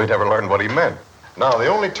 but we never learned what he meant. Now, the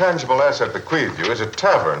only tangible asset bequeathed you is a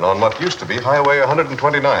tavern on what used to be Highway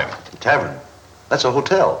 129. Tavern? That's a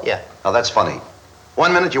hotel. Yeah. Now, that's funny.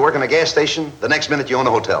 1 minute you work in a gas station, the next minute you own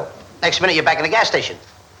a hotel. Next minute you're back in the gas station.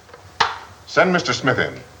 Send Mr. Smith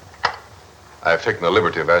in. I've taken the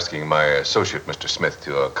liberty of asking my associate, Mr. Smith,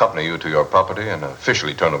 to accompany you to your property and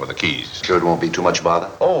officially turn over the keys. Sure it won't be too much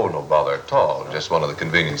bother? Oh, no bother at all. Just one of the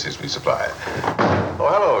conveniences we supply. Oh,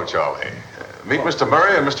 hello, Charlie. Meet Mr.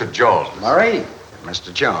 Murray and Mr. Jones. Murray,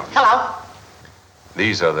 Mr. Jones. Hello.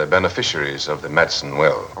 These are the beneficiaries of the Madsen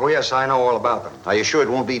will. Oh, yes, I know all about them. Are you sure it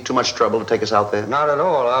won't be too much trouble to take us out there? Not at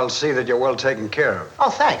all. I'll see that you're well taken care of.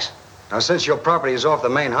 Oh, thanks. Now, since your property is off the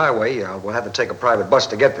main highway, we'll have to take a private bus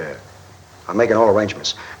to get there. I'm making all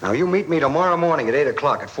arrangements. Now, you meet me tomorrow morning at 8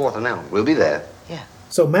 o'clock at 4th and Elm. We'll be there. Yeah.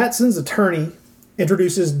 So Madsen's attorney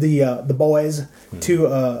introduces the boys to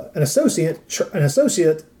an associate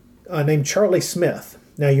named Charlie Smith.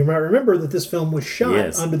 Now, you might remember that this film was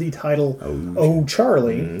shot under the title Oh,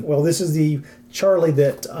 Charlie. Mm-hmm. Well, this is the Charlie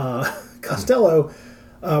that Costello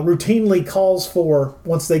routinely calls for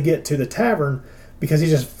once they get to the tavern because he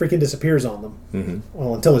just freaking disappears on them. Mm-hmm.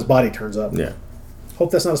 Well, until his body turns up. Yeah. Hope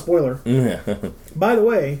that's not a spoiler. By the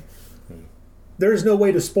way, there's no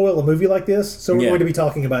way to spoil a movie like this, so we're going to be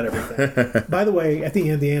talking about everything. By the way, at the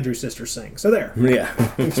end, the Andrews sisters sing. So there. Yeah.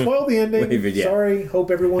 We've spoiled the ending. Sorry. Hope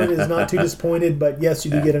everyone is not too disappointed, but yes, you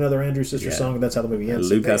do get another Andrews sisters song, and that's how the movie ends.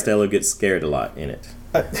 Lou Costello gets scared a lot in it.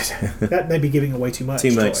 That may be giving away too much.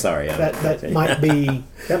 Too much, sorry. That might be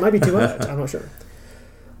too much. I'm not sure.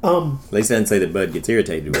 At least I didn't say that Bud gets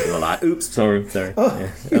irritated with him a lot. Oops, sorry.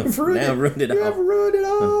 You've ruined it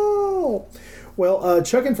all. Well,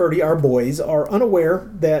 Chuck and Ferdy, our boys, are unaware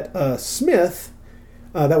that Smith,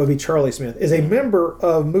 that would be Charlie Smith, is a member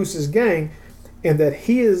of Moose's gang, and that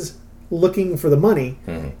he is looking for the money,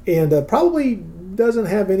 and probably doesn't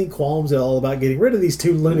have any qualms at all about getting rid of these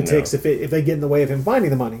two lunatics if they get in the way of him finding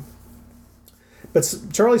the money. But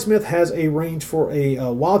Charlie Smith has arranged for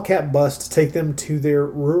a Wildcat bus to take them to their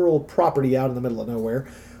rural property out in the middle of nowhere.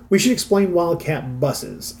 We should explain Wildcat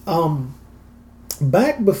buses.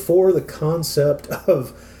 Back before the concept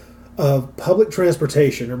of public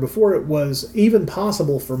transportation, or before it was even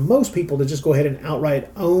possible for most people to just go ahead and outright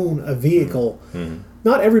own a vehicle,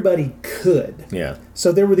 not everybody could. Yeah.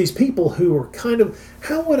 So there were these people who were kind of,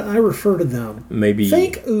 how would I refer to them? Maybe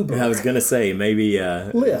think Uber. I was going to say maybe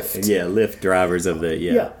Lyft. Yeah, Lyft drivers of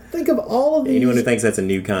the Think of all of these. Anyone who thinks that's a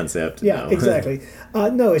new concept. Yeah, exactly.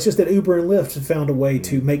 No, it's just that Uber and Lyft have found a way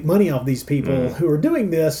to make money off these people who are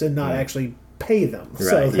doing this and not actually pay them.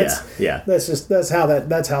 Right. So that's how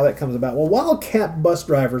that comes about. Well, Wildcat bus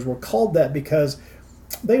drivers were called that because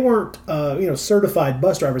they weren't certified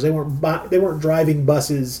bus drivers. They weren't driving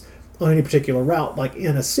buses on any particular route like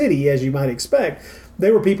in a city, as you might expect.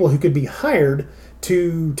 They were people who could be hired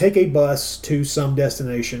to take a bus to some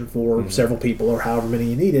destination for several people or however many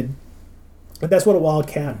you needed. And that's what a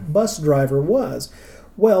Wildcat bus driver was.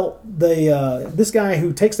 Well, this guy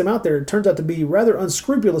who takes them out there turns out to be rather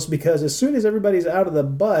unscrupulous, because as soon as everybody's out of the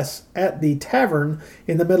bus at the tavern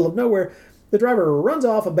in the middle of nowhere, the driver runs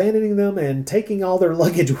off, abandoning them and taking all their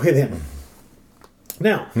luggage with him.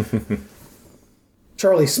 Now,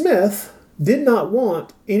 Charlie Smith did not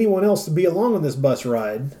want anyone else to be along on this bus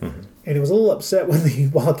ride, and he was a little upset when the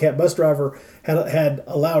Wildcat bus driver had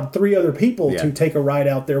allowed 3 other people to take a ride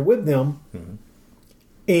out there with them.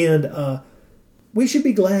 And we should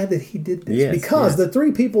be glad that he did this, because the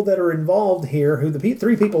 3 people that are involved here, the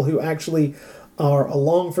 3 people who actually are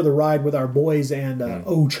along for the ride with our boys and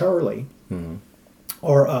Oh Charlie,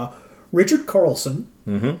 are Richard Carlson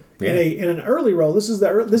in an early role. This is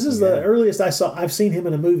the earliest I've seen him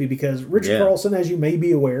in a movie, because Richard Carlson, as you may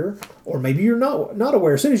be aware, or maybe you're not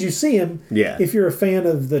aware, as soon as you see him, if you're a fan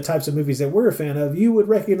of the types of movies that we're a fan of, you would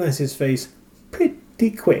recognize his face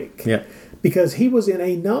pretty quick. Yeah. Because he was in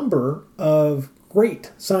a number of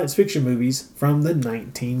great science fiction movies from the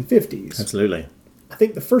 1950s. Absolutely. I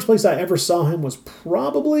think the first place I ever saw him was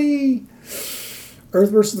probably Earth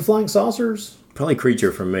versus the Flying Saucers. Probably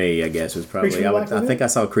Creature for me, I guess, was probably. I think I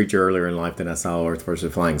saw Creature earlier in life than I saw Earth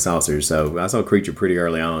versus Flying Saucers. So I saw Creature pretty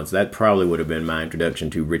early on. So that probably would have been my introduction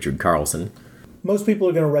to Richard Carlson. Most people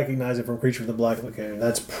are going to recognize it from Creature from the Black Lagoon.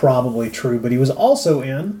 That's probably true. But he was also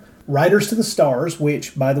in Riders to the Stars,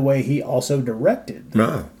 which, by the way, he also directed.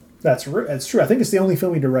 No. That's true. I think it's the only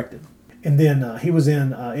film he directed. And then he was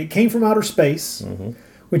in It Came from Outer Space,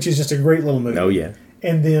 which is just a great little movie. Oh, yeah.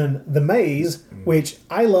 And then The Maze, which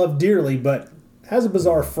I love dearly, but has a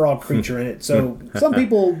bizarre frog creature in it. So some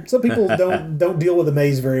people don't deal with The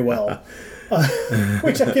Maze very well,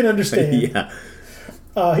 which I can understand.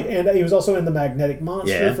 And he was also in The Magnetic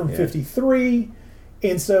Monster from 1953.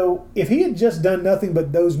 And so if he had just done nothing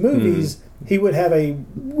but those movies, he would have a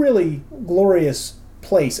really glorious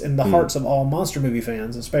place in the hearts of all monster movie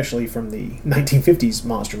fans, especially from the 1950s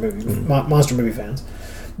monster movie fans.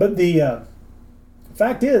 But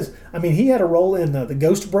fact is, I mean, he had a role in the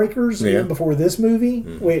Ghost Breakers even before this movie,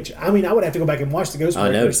 which, I mean, I would have to go back and watch the Ghost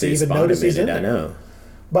Breakers to even notice he's in there. I know.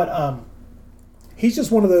 But he's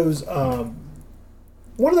just one of those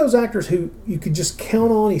actors who you could just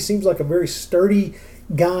count on. He seems like a very sturdy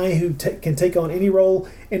guy who can take on any role.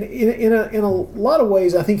 And in a lot of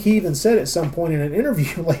ways, I think he even said at some point in an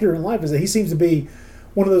interview later in life, is that he seems to be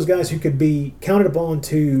one of those guys who could be counted upon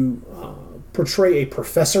to portray a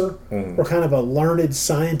professor or kind of a learned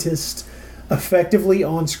scientist effectively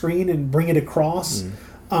on screen and bring it across.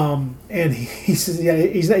 And he says,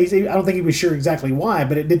 I don't think he was sure exactly why,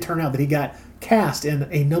 but it did turn out that he got cast in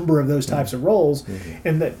a number of those types of roles,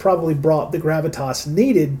 and that probably brought the gravitas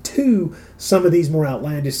needed to some of these more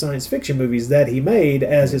outlandish science fiction movies that he made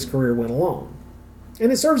as his career went along.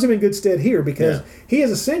 And it serves him in good stead here, because he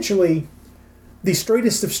is essentially the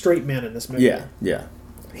straightest of straight men in this movie. Yeah.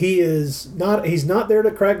 He's not there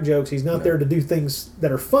to crack jokes. He's not there to do things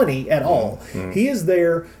that are funny at all. He is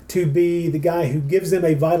there to be the guy who gives them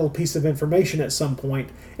a vital piece of information at some point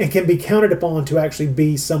and can be counted upon to actually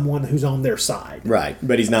be someone who's on their side. Right,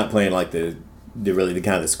 but he's not playing like the kind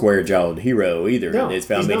of the square-jawed hero either. No, he's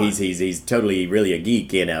totally really a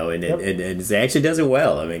geek, and he actually does it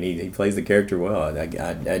well. I mean, he plays the character well,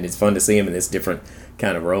 and it's fun to see him in this different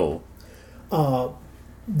kind of role.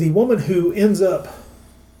 The woman who ends up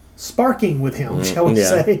sparking with him, shall we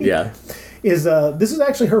say, is this is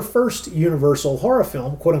actually her first Universal horror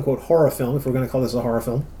film, quote-unquote horror film, if we're going to call this a horror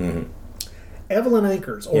film. Evelyn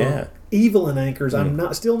Ankers, or Evelyn Ankers.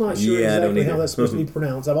 I'm still not sure exactly how that's supposed to be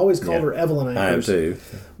pronounced. I've always called her Evelyn Ankers. I have too.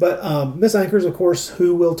 But Miss Ankers, of course,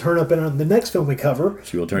 who will turn up in the next film we cover.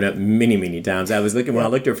 She will turn up many, many times. I was looking when I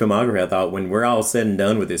looked at her filmography, I thought when we're all said and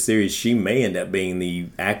done with this series, she may end up being the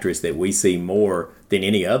actress that we see more than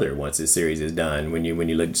any other once this series is done. When you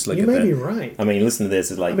look at that, you may be right. I mean, listen to this.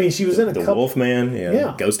 It's like she was in a couple.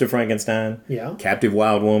 Wolfman, Ghost of Frankenstein, Captive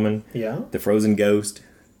Wild Woman, The Frozen Ghost.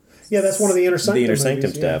 Yeah, that's one of the Inner Sanctum. The Inner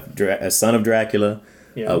Sanctum stuff. Son of Dracula,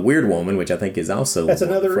 Weird Woman, which I think is also that's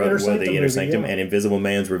another Inner Sanctum and Invisible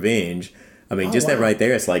Man's Revenge. I mean, that right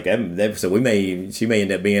there, it's like so she may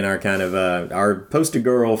end up being our kind of our poster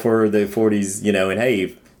girl for the 40s, and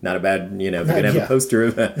hey. Not a bad, if you're going to have a poster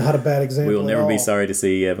of that. Not a bad example. We will never be sorry to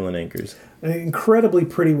see Evelyn Ankers. An incredibly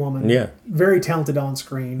pretty woman. Yeah. Very talented on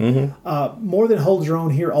screen. More than holds her own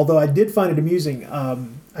here, although I did find it amusing.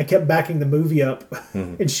 I kept backing the movie up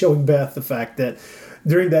and showing Beth the fact that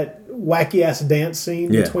during that wacky-ass dance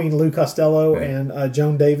scene between Lou Costello and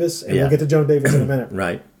Joan Davis, and we'll get to Joan Davis in a minute.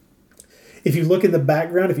 Right. If you look in the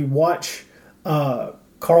background, if you watch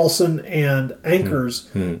Carlson and Ankers,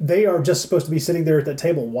 they are just supposed to be sitting there at that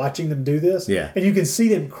table watching them do this. Yeah. And you can see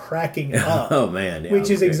them cracking up. Oh, man. Yeah,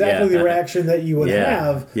 which is exactly the reaction that you would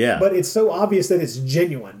have. Yeah. But it's so obvious that it's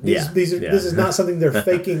genuine. This is not something they're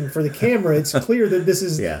faking for the camera. It's clear that this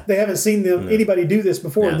is, they haven't seen anybody do this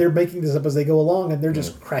before, and they're making this up as they go along, and they're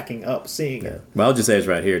just cracking up seeing it. Well, I'll just say it's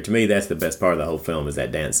right here. To me, that's the best part of the whole film is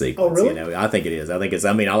that dance sequence. Oh, really? I think it is. I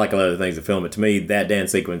like a lot of things to film, but to me, that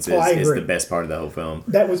dance sequence is the best part of the whole film.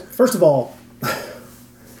 That was, first of all,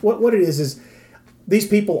 what it is these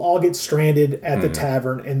people all get stranded at the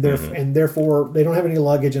tavern, and therefore they don't have any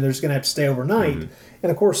luggage, and they're just going to have to stay overnight.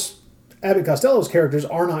 And of course, Abbott Costello's characters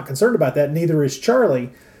are not concerned about that. Neither is Charlie,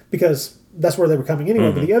 because that's where they were coming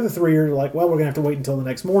anyway. But the other three are like, well, we're going to have to wait until the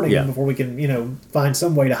next morning before we can, find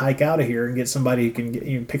some way to hike out of here and get somebody who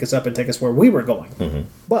can pick us up and take us where we were going.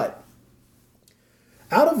 But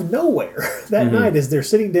out of nowhere that night, as they're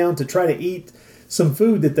sitting down to try to eat some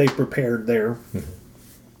food that they prepared there,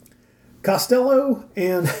 Costello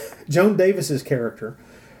and Joan Davis's character,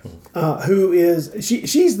 who is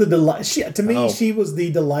she's the delight. She was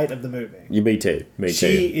the delight of the movie. Me too.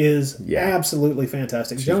 She is absolutely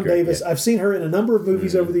fantastic. Joan Davis. I've seen her in a number of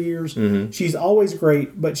movies over the years. She's always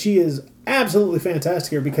great, but she is absolutely fantastic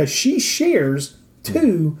here because she shares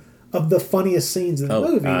two of the funniest scenes in the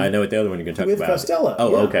movie. I know what the other one you're going to talk with about. With Costello.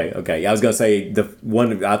 Okay. I was going to say the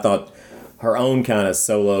one I thought her own kind of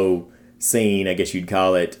solo scene, I guess you'd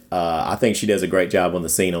call it. I think she does a great job on the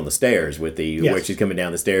scene on the stairs with where she's coming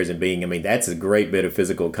down the stairs and being. I mean, that's a great bit of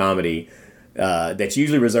physical comedy that's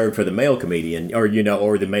usually reserved for the male comedian, or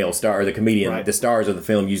the male star, or the comedian. Right. The stars of the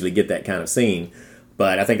film usually get that kind of scene.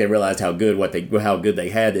 But I think they realized how good they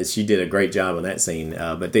had this. She did a great job on that scene.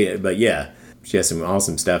 But yeah, she has some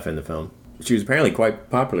awesome stuff in the film. She was apparently quite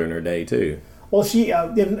popular in her day too. Well, she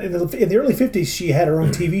in the early 50s, she had her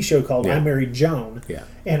own TV show called I Married Joan. Yeah.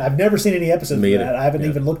 And I've never seen any episodes Me of either. that. I haven't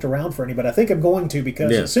even looked around for any, but I think I'm going to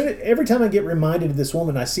because every time I get reminded of this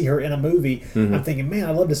woman, I see her in a movie, I'm thinking, man,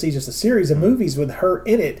 I'd love to see just a series of movies with her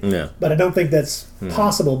in it. Yeah. But I don't think that's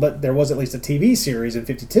possible, but there was at least a TV series in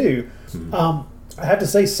 52. I have to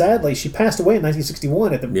say, sadly, she passed away in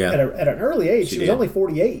 1961 at an early age. She was only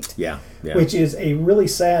 48, which is a really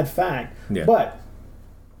sad fact. Yeah. But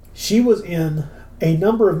she was in a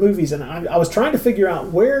number of movies, and I was trying to figure out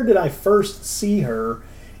where did I first see her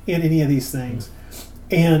in any of these things.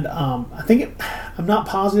 And I think I'm not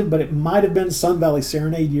positive, but it might have been Sun Valley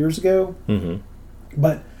Serenade years ago.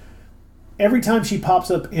 But every time she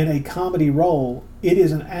pops up in a comedy role, it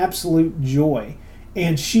is an absolute joy.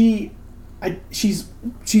 And she's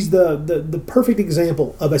the perfect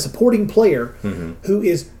example of a supporting player who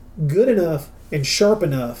is good enough and sharp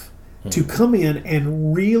enough to come in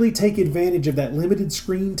and really take advantage of that limited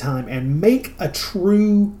screen time and make a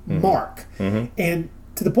true mark. And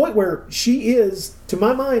to the point where she is, to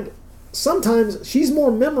my mind, sometimes she's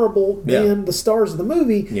more memorable than the stars of the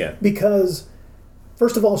movie because,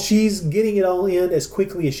 first of all, she's getting it all in as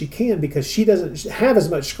quickly as she can because she doesn't have as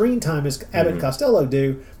much screen time as Abbott and Costello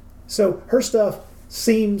do. So her stuff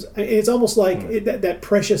seems, it's almost like that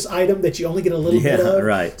precious item that you only get a little bit of.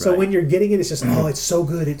 Right. So when you're getting it, it's just, oh, it's so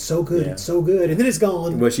good, it's so good, it's so good. And then it's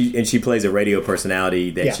gone. Well, she plays a radio personality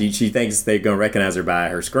that she thinks they're going to recognize her by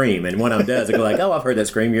her scream. And one of them does. They go like, oh, I've heard that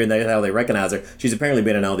scream. That's how they recognize her. She's apparently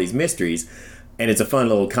been in all these mysteries. And it's a fun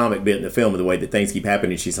little comic bit in the film of the way that things keep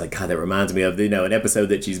happening. She's like, God, that reminds me of an episode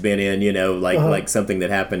that she's been in, like something that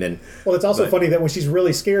happened. And well, it's also funny that when she's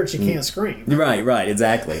really scared, she can't scream. Right,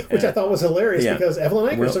 exactly. Which I thought was hilarious because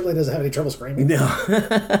Evelyn Acker certainly doesn't have any trouble screaming.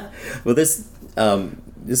 No. Well, let's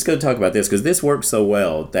go talk about this because this works so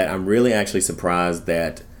well that I'm really actually surprised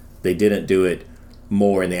that they didn't do it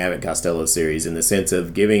more in the Abbott Costello series in the sense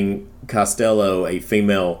of giving Costello a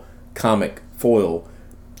female comic foil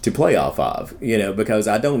to play off of, because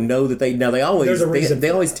I don't know that they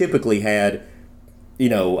always typically had,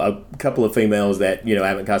 a couple of females that,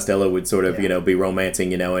 Abbott Costello would sort of, be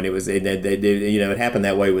romancing, and it happened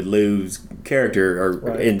that way with Lou's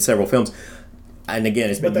character in several films. And again,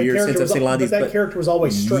 it's been years since I've seen a lot of these. But that character was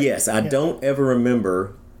always straight. Yes, I don't ever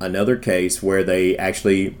remember another case where they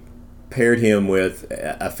actually paired him with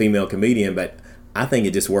a female comedian, but I think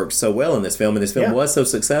it just worked so well in this film, and this film was so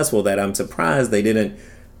successful that I'm surprised they didn't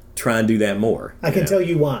try and do that more. I can tell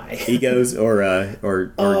you why. Egos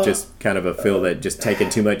or just kind of a feel that just taking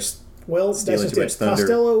too much, stealing too much thunder.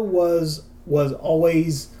 Costello was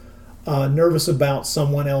always nervous about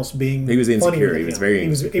someone else being He was insecure. He was very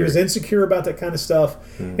insecure. He was insecure about that kind of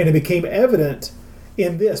stuff, and it became evident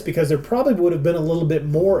in this because there probably would have been a little bit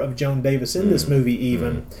more of Joan Davis in this movie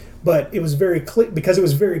even, but it was very clear because it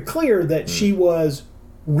was very clear that she was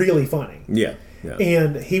really funny. Yeah.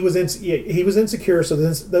 And he was insecure, so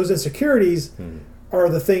those insecurities are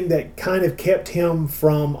the thing that kind of kept him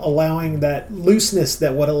from allowing that looseness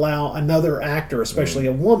that would allow another actor, especially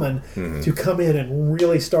a woman, to come in and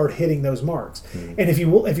really start hitting those marks. And if you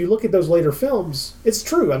look at those later films, it's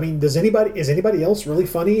true. I mean, is anybody else really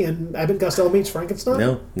funny in Abbott and Costello Meets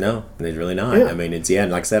Frankenstein? No, there's really not. I mean, it's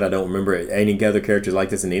and like I said, I don't remember any other characters like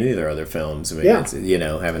this in any of their other films. I mean, it's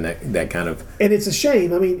having that kind of. And it's a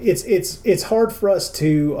shame. I mean, it's hard for us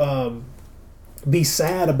to be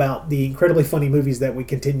sad about the incredibly funny movies that we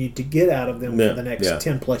continue to get out of them for the next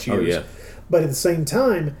 10 plus years. But at the same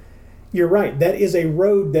time, you're right. That is a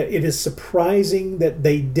road that it is surprising that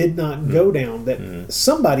they did not go down, that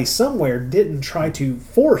somebody somewhere didn't try to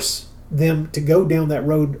force them to go down that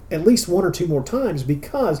road at least one or two more times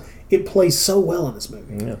because it plays so well in this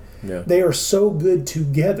movie. They are so good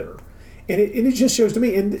together. And it just shows to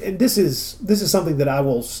me, and this is something that I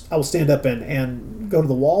will stand up and go to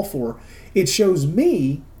the wall for. It shows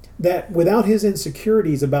me that without his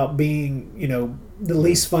insecurities about being, the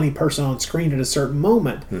least funny person on screen at a certain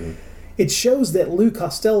moment, it shows that Lou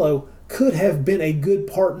Costello could have been a good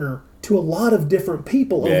partner to a lot of different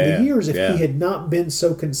people over the years if he had not been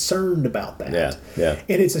so concerned about that. And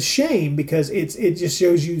it's a shame because it just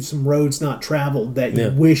shows you some roads not traveled that you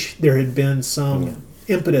wish there had been some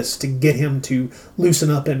impetus to get him to loosen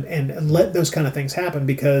up and let those kind of things happen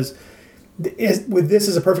because with this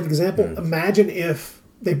as a perfect example, imagine if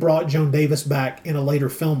they brought Joan Davis back in a later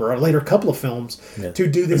film or a later couple of films to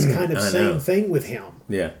do this kind of same thing with him.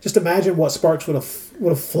 Just imagine what sparks would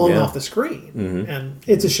have flown off the screen. And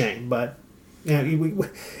it's a shame, but Yeah,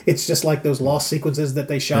 it's just like those lost sequences that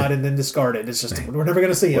they shot and then discarded. It's just we're never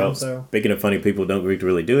going to see them. So speaking of funny people don't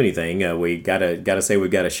really do anything, we gotta say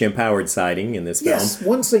we've got a Shemp Howard sighting in this film. Yes,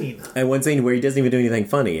 one scene. And one scene where he doesn't even do anything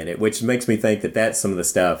funny in it, which makes me think that that's some of the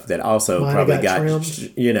stuff that also probably got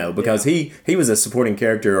because he was a supporting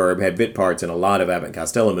character or had bit parts in a lot of Abbott and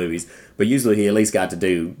Costello movies, but usually he at least got to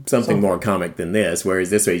do something more comic than this.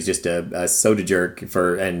 Whereas this way he's just a soda jerk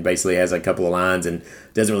and basically has a couple of lines and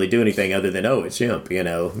doesn't really do anything other than it's Shemp,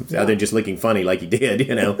 other than just looking funny like he did,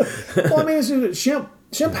 Well, I mean,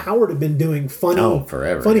 Shemp Howard had been doing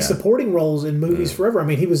funny supporting roles in movies forever. I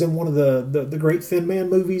mean, he was in one of the great Thin Man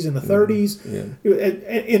movies in the 30s,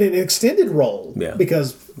 in an extended role. Yeah.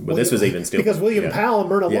 Because this was even still because William Powell and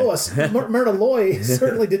Myrna Loy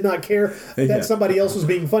certainly did not care that somebody else was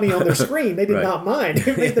being funny on their screen. They did not mind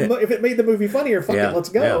if it made the movie funnier. Fuck it, let's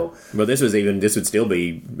go. Yeah. Well, this would still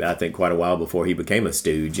be, I think, quite a while before he became a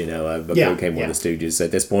stooge. Became one of the stooges.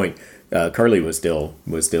 At this point, Curly was still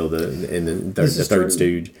the third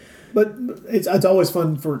stooge. But it's always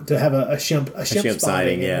fun to have a Shemp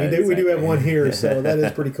sighting. Yeah, we do have one here, so that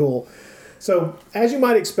is pretty cool. So, as you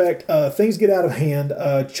might expect, things get out of hand.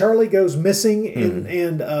 Charlie goes missing, and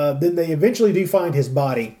then they eventually do find his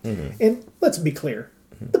body. Mm-hmm. And let's be clear,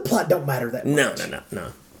 the plot don't matter that much.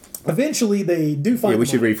 No. Eventually, they do find. Yeah, we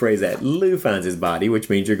should rephrase that. Lou finds his body,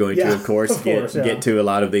 which means you're going to, of course, get to a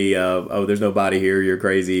lot of the there's no body here, you're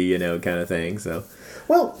crazy, kind of thing. So,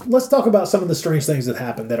 well, let's talk about some of the strange things that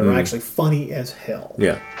happen that are actually funny as hell.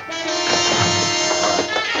 Yeah.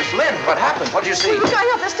 Lynn, what happened? What did you see? We were going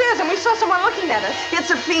up the stairs and we saw someone looking at us.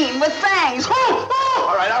 It's a fiend with fangs. Oh!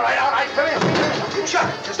 All right. Come here.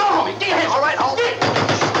 Chuck, just don't hold me. Get your hands. All right, Don't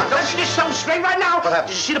you just something straight right now? What happened?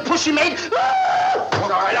 Did you see the push he made? All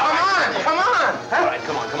right. Come on. All right,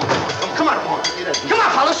 come on. Come on,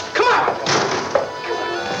 fellas. Come on.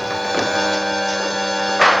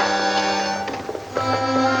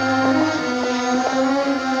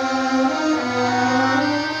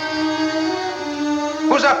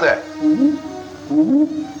 Who's up there?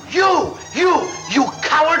 You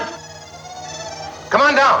coward! Come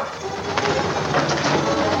on down.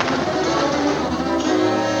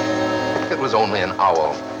 It was only an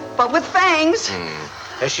owl. But with fangs.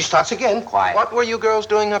 There she starts again. Quiet. What were you girls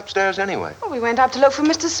doing upstairs anyway? Well, we went out to look for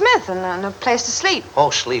Mr. Smith and a place to sleep. Oh,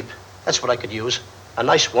 sleep. That's what I could use. A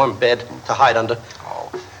nice warm bed to hide under.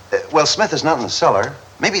 Oh. Well, Smith is not in the cellar.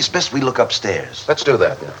 Maybe it's best we look upstairs. Let's do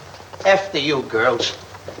that. After you, girls.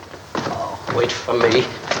 Oh, wait for me.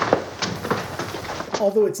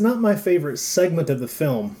 Although it's not my favorite segment of the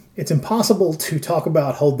film, it's impossible to talk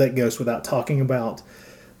about Hold That Ghost without talking about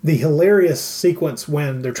the hilarious sequence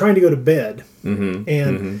when they're trying to go to bed.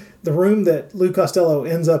 And the room that Lou Costello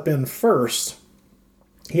ends up in first,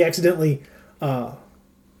 he accidentally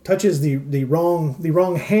touches the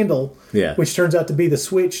wrong handle, which turns out to be the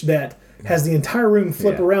switch that has the entire room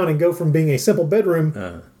flip around and go from being a simple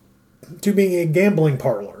bedroom to being a gambling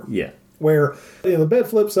parlor. Yeah. Where the bed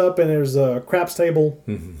flips up and there's a craps table,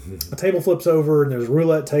 a table flips over and there's a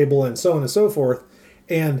roulette table and so on and so forth.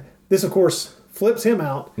 And this, of course, flips him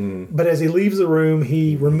out. But as he leaves the room,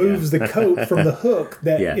 he removes the coat from the hook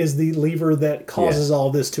that is the lever that causes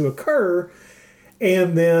all this to occur.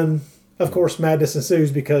 And then, of course, madness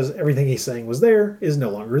ensues because everything he's saying was there is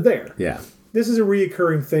no longer there. Yeah. This is a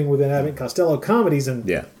reoccurring thing within Abbott and Costello comedies and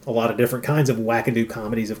a lot of different kinds of wackadoo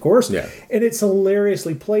comedies, of course. Yeah. And it's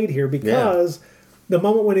hilariously played here because the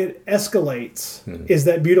moment when it escalates is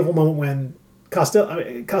that beautiful moment when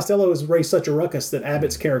Costello has raised such a ruckus that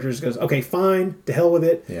Abbott's character just goes, okay, fine, to hell with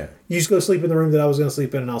it. Yeah. You just go sleep in the room that I was going to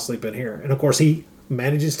sleep in and I'll sleep in here. And of course he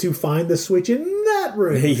manages to find the switch in that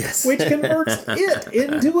room, which converts it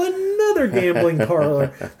into another gambling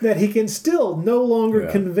parlor that he can still no longer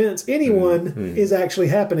convince anyone is actually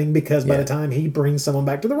happening because by the time he brings someone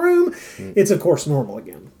back to the room, it's of course normal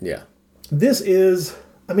again. Yeah. This is,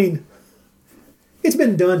 I mean, it's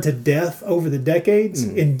been done to death over the decades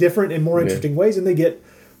in different and more interesting ways, and they get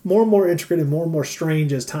more and more intricate and more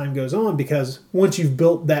strange as time goes on because once you've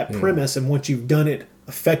built that premise and once you've done it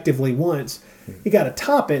effectively once, you got to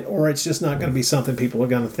top it or it's just not going to be something people are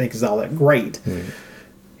going to think is all that great.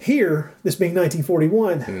 Here, this being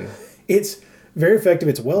 1941, it's very effective.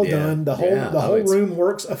 It's well done. The whole room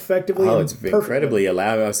works effectively. Oh, it's incredibly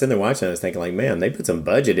elaborate. I was sitting there watching. I was thinking, like, man, they put some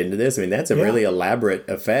budget into this. I mean, that's a really elaborate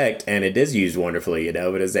effect, and it is used wonderfully. And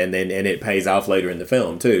it pays off later in the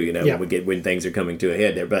film too. When things are coming to a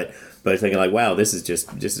head there. But thinking like, wow, this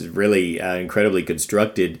is really incredibly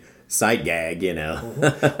constructed sight gag, you know.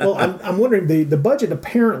 Well, I'm wondering, the budget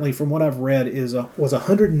apparently, from what I've read, was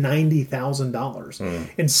 $190,000,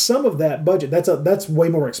 and some of that budget that's way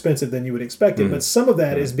more expensive than you would expect it. But some of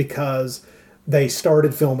that is because they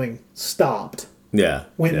started filming, stopped,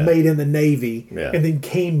 went made in the Navy, and then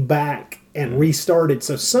came back and restarted.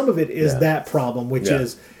 So some of it is that problem, which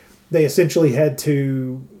is they essentially had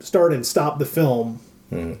to start and stop the film,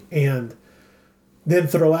 and then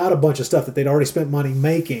throw out a bunch of stuff that they'd already spent money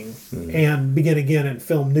making and begin again and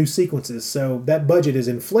film new sequences. So that budget is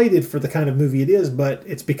inflated for the kind of movie it is, but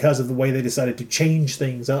it's because of the way they decided to change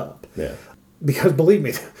things up. Yeah. Because believe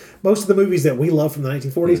me, most of the movies that we love from the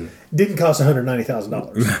 1940s didn't cost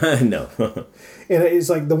 $190,000. No. And it's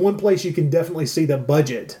like the one place you can definitely see the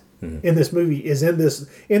budget in this movie is in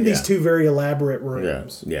these two very elaborate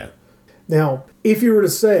rooms. Yeah. Now, if you were to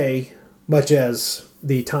say, much as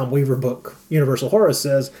the Tom Weaver book, Universal Horror,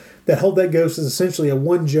 says, that Hold That Ghost is essentially a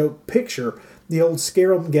one-joke picture, the old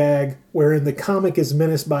scare 'em gag wherein the comic is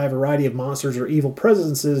menaced by a variety of monsters or evil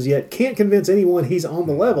presences, yet can't convince anyone he's on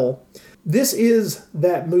the level. This is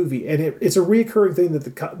that movie, and it's a reoccurring thing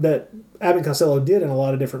that Abbott and Costello did in a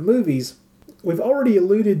lot of different movies. We've already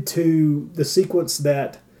alluded to the sequence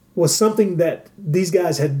that was something that these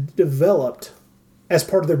guys had developed as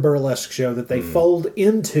part of their burlesque show that they fold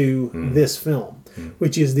into this film,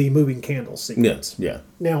 which is the moving candle sequence. Yeah.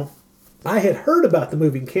 Now, I had heard about the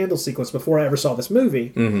moving candle sequence before I ever saw this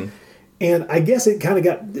movie, and I guess it kind of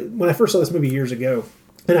got, when I first saw this movie years ago,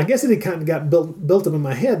 and I guess it had kind of got built up in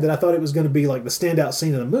my head that I thought it was going to be like the standout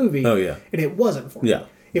scene of the movie. Oh, yeah. And it wasn't for me. Yeah.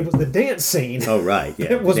 It was the dance scene. Oh, right.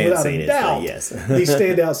 Yeah. It was dance without scene a doubt yes. the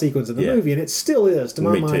standout sequence of the movie, and it still is to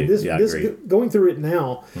my mind. Too. This going through it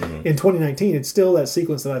now in 2019, it's still that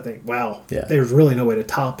sequence that I think, wow, there's really no way to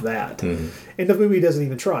top that. And the movie doesn't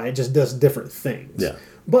even try; it just does different things. Yeah.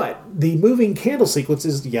 But the moving candle sequence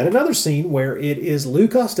is yet another scene where it is Lou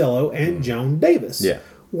Costello and Joan Davis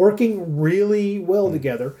working really well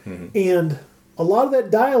together, and a lot of that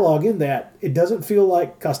dialogue in that, it doesn't feel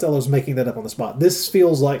like Costello's making that up on the spot. This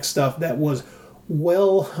feels like stuff that was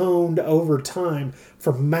well honed over time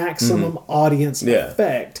for maximum audience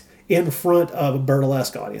effect in front of a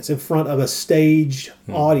burlesque audience, in front of a staged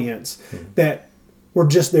audience that were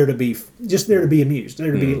just there to be amused,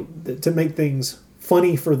 there to be to make things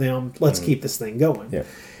funny for them. Let's keep this thing going. Yeah.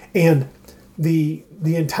 And the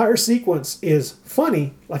entire sequence is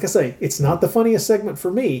funny. Like I say, it's not the funniest segment for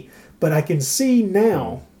me, but I can see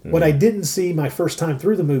now what I didn't see my first time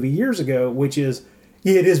through the movie years ago, which is,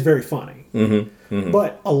 it is very funny.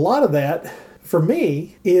 But a lot of that, for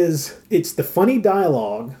me, it's the funny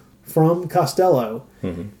dialogue from Costello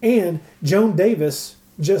and Joan Davis,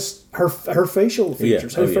 just her facial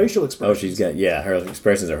features, her facial expressions. Oh, she's got, her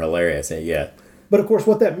expressions are hilarious. Yeah. But of course,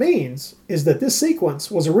 what that means is that this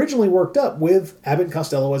sequence was originally worked up with Abbott and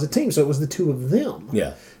Costello as a team, so it was the two of them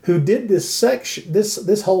who did this section,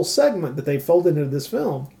 this whole segment that they folded into this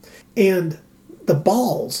film, and the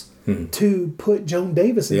balls to put Joan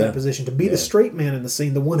Davis in that position, to be the straight man in the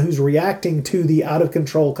scene, the one who's reacting to the out of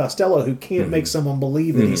control Costello, who can't make someone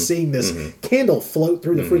believe that he's seeing this candle float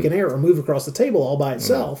through the freaking air or move across the table all by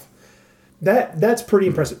itself. That's pretty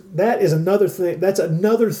impressive. That is another thing. That's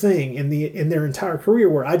another thing in their entire career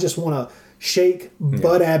where I just want to shake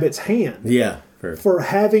Bud Abbott's hand. Yeah. For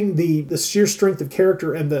having the sheer strength of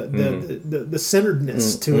character and the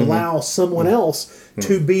centeredness to allow someone else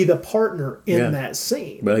to be the partner in that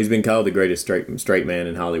scene. Well, he's been called the greatest straight man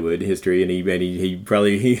in Hollywood history, and he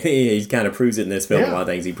probably he kind of proves it in this film. A lot of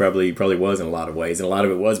things he probably was in a lot of ways, and a lot of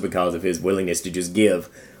it was because of his willingness to just give.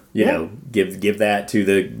 You know, give that to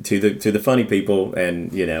the funny people,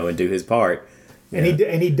 and and do his part. And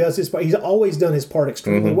he does his part. He's always done his part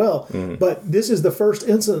extremely well. But this is the first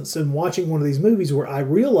instance in watching one of these movies where I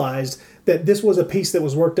realized that this was a piece that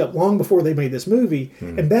was worked up long before they made this movie,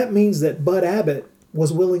 and that means that Bud Abbott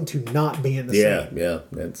was willing to not be in the scene.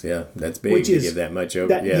 That's big to give that much over.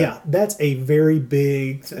 That's a very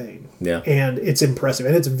big thing. Yeah, and it's impressive,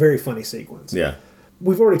 and it's a very funny sequence. Yeah,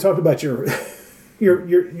 we've already talked about your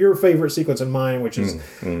favorite sequence and mine, which is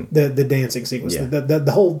the dancing sequence,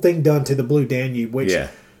 the whole thing done to the Blue Danube, which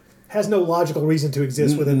has no logical reason to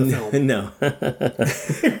exist within the film. No,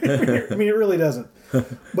 I mean, it really doesn't.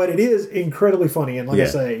 But it is incredibly funny, and like I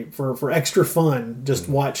say, for extra fun, just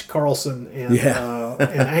watch Carlson and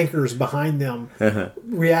anchors behind them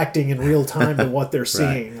reacting in real time to what they're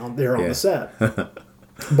seeing on the set.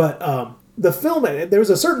 But the film, there was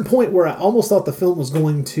a certain point where I almost thought the film was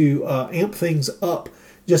going to amp things up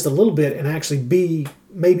just a little bit and actually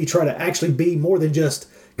try to be more than just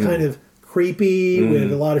kind of creepy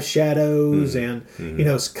with a lot of shadows and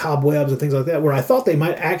cobwebs and things like that, where I thought they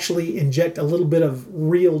might actually inject a little bit of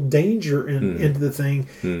real danger into the thing,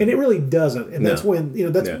 and it really doesn't. And that's when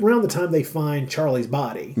that's around the time they find Charlie's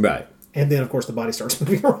body, right? And then of course the body starts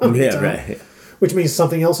moving around. Which means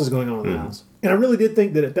something else is going on in the house. And I really did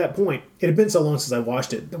think that at that point, it had been so long since I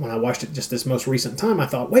watched it, when I watched it just this most recent time, I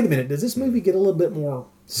thought, wait a minute, does this movie get a little bit more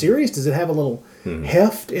serious? Does it have a little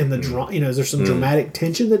heft in the drama? Is there some dramatic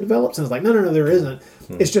tension that develops? And it's like, no, there isn't.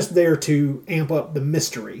 It's just there to amp up the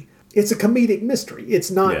mystery. It's a comedic mystery. It's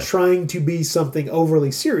not trying to be something overly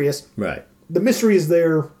serious. Right. The mystery is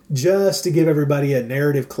there just to give everybody a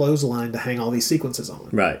narrative clothesline to hang all these sequences on.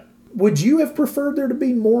 Right. Would you have preferred there to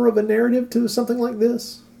be more of a narrative to something like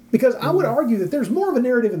this? Because I would argue that there's more of a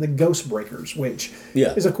narrative in The Ghost Breakers, which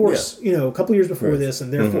is, of course, a couple years before this,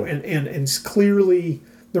 and therefore, and clearly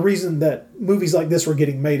the reason that movies like this were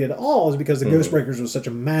getting made at all is because The Ghost Breakers was such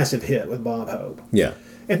a massive hit with Bob Hope. Yeah.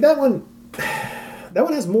 And that one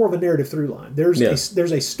has more of a narrative through line. There's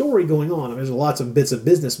a story going on. I mean, there's lots of bits of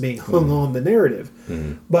business being hung on the narrative,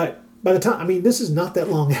 but by the time, this is not that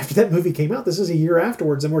long after that movie came out. This is a year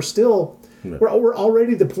afterwards, and we're still we're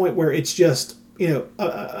already at the point where it's just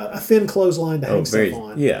a thin clothesline to hang stuff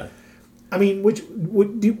on. Yeah. I mean,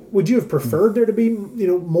 would you have preferred there to be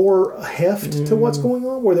more heft to what's going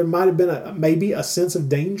on, where there might have been maybe a sense of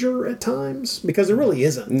danger at times, because there really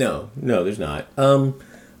isn't. No, there's not.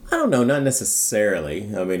 I don't know, not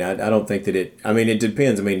necessarily. I mean, I don't think that it. I mean, it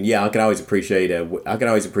depends. I mean, I can always appreciate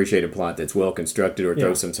a plot that's well constructed or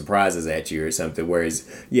throw some surprises at you or something. Whereas,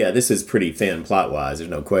 this is pretty thin plot wise. There's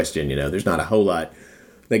no question. There's not a whole lot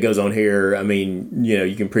that goes on here. I mean,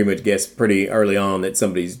 you can pretty much guess pretty early on that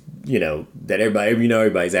somebody's, that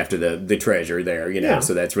everybody's after the treasure there.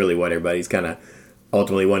 So that's really what everybody's kind of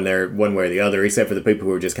ultimately one way or the other, except for the people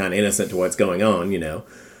who are just kind of innocent to what's going on.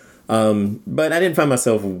 But I didn't find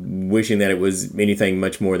myself wishing that it was anything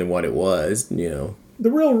much more than what it was, The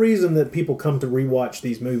real reason that people come to rewatch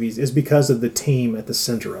these movies is because of the team at the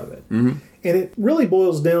center of it. Mm-hmm. And it really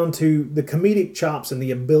boils down to the comedic chops and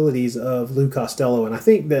the abilities of Lou Costello. And I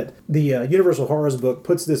think that the Universal Horrors book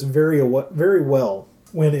puts this very well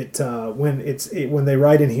when they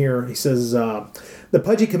write in here. He says, the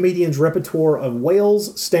pudgy comedian's repertoire of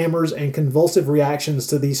wails, stammers, and convulsive reactions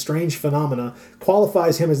to these strange phenomena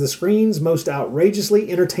qualifies him as the screen's most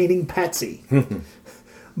outrageously entertaining patsy.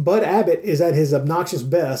 Bud Abbott is at his obnoxious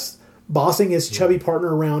best, bossing his chubby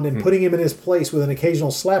partner around and putting him in his place with an occasional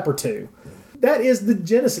slap or two. That is the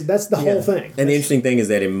genesis. That's the whole thing. And the interesting thing is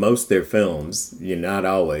that in most of their films, not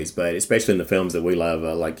always, but especially in the films that we love,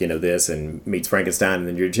 like this and Meets Frankenstein, and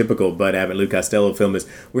then your typical Bud Abbott, Lou Costello film is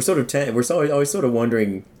we're always sort of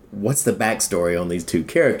wondering what's the backstory on these two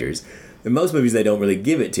characters. In most movies, they don't really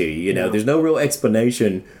give it to you. There's no real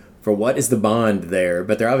explanation for what is the bond there,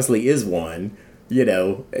 but there obviously is one.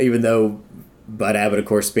 Even though Bud Abbott, of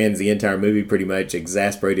course, spends the entire movie pretty much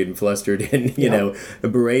exasperated and flustered and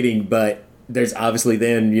berating, but there's obviously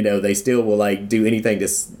then, they still will do anything to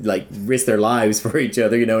risk their lives for each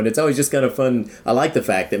other, and it's always just kind of fun. I like the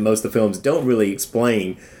fact that most of the films don't really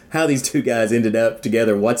explain how these two guys ended up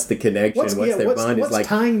together. What's the connection? What's their bond? What's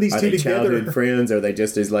tying these two together? Are they childhood friends? Are they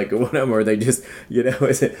just as one of them? Or are they just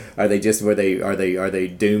are they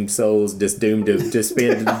doomed souls just doomed to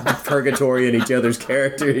spend purgatory in each other's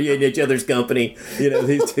character, in each other's company?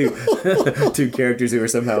 These two characters who are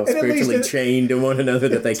somehow spiritually chained to one another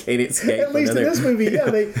that they can't escape. At least in this movie,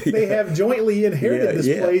 they have jointly inherited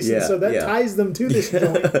this place, and so that ties them to this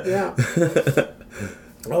joint. Yeah.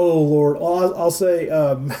 Oh, Lord. I'll say,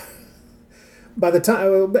 by the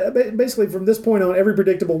time, basically from this point on, every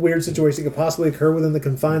predictable weird situation that could possibly occur within the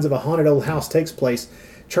confines of a haunted old house takes place.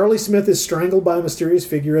 Charlie Smith is strangled by a mysterious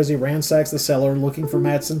figure as he ransacks the cellar looking for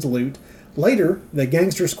Madsen's loot. Later, the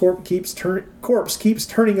gangster's corpse keeps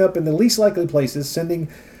turning up in the least likely places, sending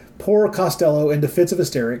poor Costello into fits of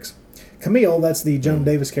hysterics. Camille, that's the Joan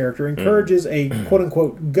Davis character, encourages a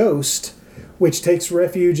quote-unquote ghost, which takes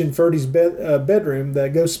refuge in Ferdy's bedroom. The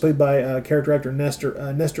ghost is played by character actor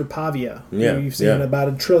Nestor Pavia, who you've seen in about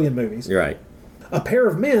 1 trillion movies. Right. A pair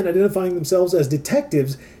of men identifying themselves as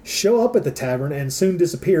detectives show up at the tavern and soon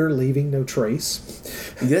disappear, leaving no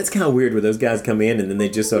trace. That's kind of weird where those guys come in and then they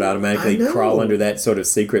just sort of automatically crawl under that sort of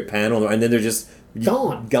secret panel, and then they're just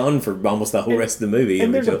gone for almost the whole rest of the movie.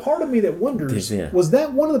 And there's a part of me that wonders, was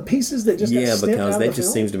that one of the pieces that just got snipped because out that of the just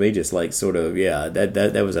film? Seems to me just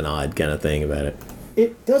that was an odd kind of thing about it.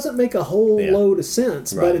 It doesn't make a whole load of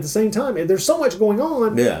sense, but at the same time, there's so much going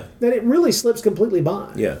on that it really slips completely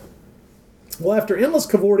by. Yeah. Well, after endless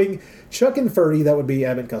cavorting, Chuck and Ferdy, that would be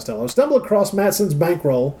Abbott and Costello, stumble across Madsen's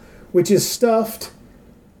bankroll, which is stuffed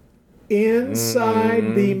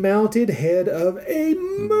inside the mounted head of a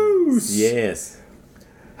moose. Yes.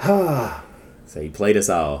 Ah. So he played us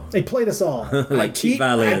all. They played us all. Like cheap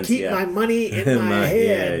violins. I keep my money in my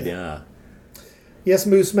head. Yeah. Yes,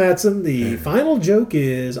 Moose Madsen, the final joke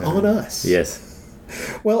is on us. Yes.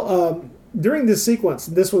 Well, during this sequence,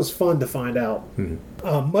 this was fun to find out.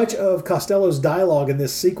 Much of Costello's dialogue in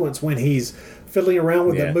this sequence when he's fiddling around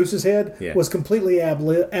with the moose's head was completely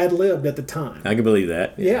ad-libbed at the time. I can believe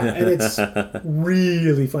that. Yeah, and it's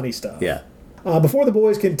really funny stuff. Yeah. Before the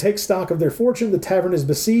boys can take stock of their fortune, the tavern is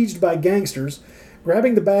besieged by gangsters.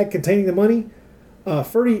 Grabbing the bag containing the money,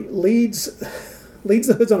 Ferdy leads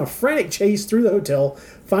the hoods on a frantic chase through the hotel,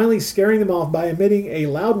 finally scaring them off by emitting a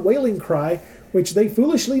loud wailing cry, which they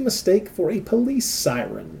foolishly mistake for a police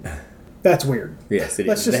siren. That's weird. Yes, it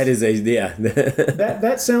is. That is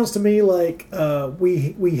that sounds to me like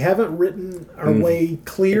we haven't written our way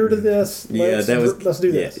clear to this. Let's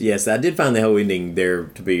do this. Yes, I did find the whole ending there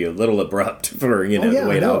to be a little abrupt for the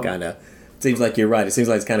way it all kind of seems like you're right. It seems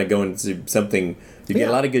like it's kind of going to something. You get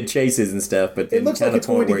a lot of good chases and stuff, but then it looks like it's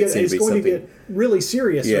going to get really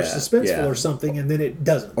serious or suspenseful or something, and then it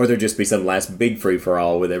doesn't. Or there'll just be some last big free for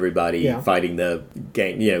all with everybody fighting the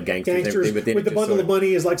gangsters. But then with the bundle of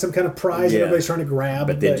money is like some kind of prize that everybody's trying to grab.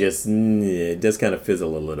 But then it does kind of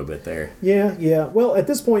fizzle a little bit there. Yeah. Well, at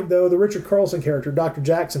this point, though, the Richard Carlson character, Dr.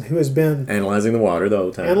 Jackson, who has been analyzing the water the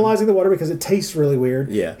whole time, because it tastes really weird.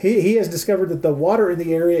 Yeah, he has discovered that the water in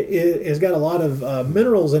the area has got a lot of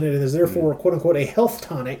minerals in it, and is therefore quote unquote a health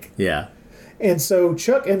tonic. Yeah. And so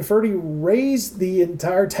Chuck and Ferdy raise the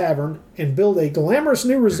entire tavern and build a glamorous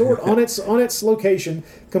new resort on its location,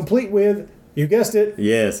 complete with, you guessed it,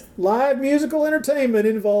 yes, live musical entertainment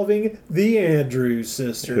involving the Andrews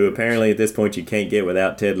Sisters. Who apparently at this point you can't get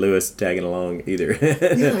without Ted Lewis tagging along either.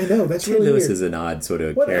 Yeah, I know. That's Ted really Lewis weird. is an odd sort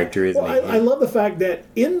of character, isn't he? I love the fact that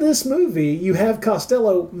in this movie you have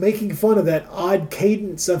Costello making fun of that odd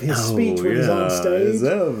cadence of his speech when he's on stage. Is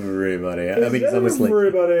everybody? Everybody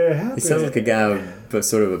happy? He sounds like a guy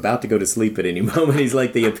sort of about to go to sleep at any moment. He's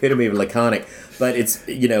like the epitome of laconic. But it's,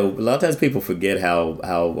 a lot of times people forget how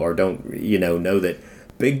or don't, know that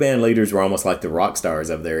big band leaders were almost like the rock stars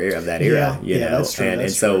of that era. That's true.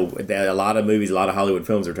 And so a lot of movies, a lot of Hollywood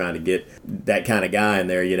films are trying to get that kind of guy in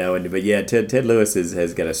there, Ted Lewis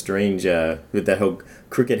has got a strange, with that whole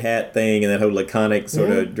cricket hat thing and that whole laconic sort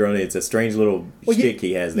of drone. It's a strange little shtick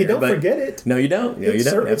he has there. You don't forget it. No, you don't. No, you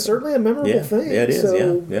don't. It's certainly a memorable thing. Yeah, it is.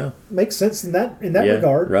 So yeah. Makes sense in that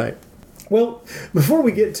regard. Right. Well, before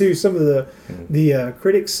we get to some of the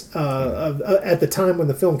critics at the time when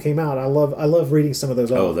the film came out, I love reading some of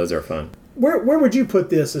those. Oh, those are fun. Where would you put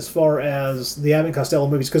this as far as the Abbott and Costello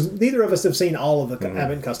movies? Because neither of us have seen all of the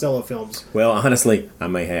Abbott and Costello films. Well, honestly, I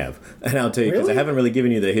may have, and I'll tell you because I haven't really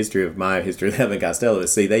given you the history of Abbott and Costello.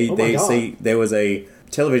 See, there was a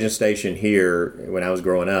television station here when I was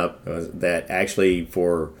growing up that actually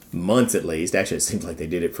for months at least, actually it seems like they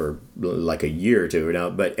did it for like a year or two now,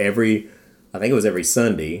 but I think it was every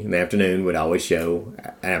Sunday in the afternoon would always show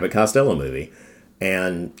an Abbott Costello movie.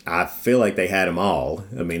 And I feel like they had them all.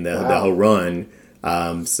 I mean, the whole run.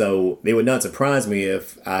 So it would not surprise me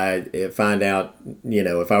if I find out,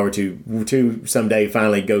 if I were to someday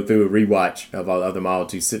finally go through a rewatch of them all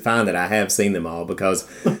to find that I have seen them all because,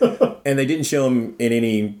 and they didn't show them in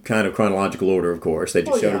any kind of chronological order, of course. They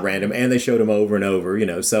just showed it random, and they showed them over and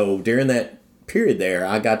over, So during that period there,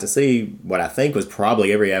 I got to see what I think was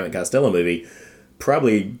probably every Abbott and Costello movie,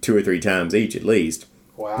 probably 2 or 3 times each at least.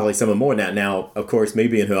 Wow. Probably some more now. Now, of course, me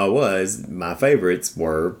being who I was, my favorites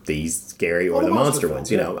were these scary or the monster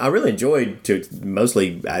ones. I really enjoyed,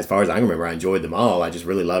 mostly as far as I can remember, I enjoyed them all. I just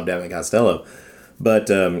really loved Abbott and Costello. But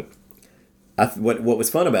what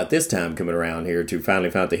was fun about this time coming around here to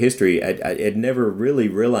finally find out the history, I had never really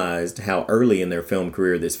realized how early in their film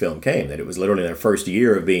career this film came. That it was literally their first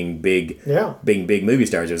year of being big movie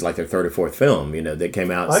stars. It was like their 3rd or 4th film, that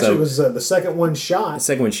came out. Well, actually, it was the second one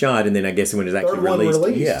shot. And then I guess when it was actually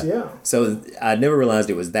released. Yeah. So I never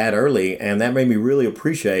realized it was that early, and that made me really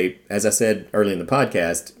appreciate, as I said early in the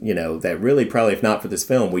podcast, that really probably if not for this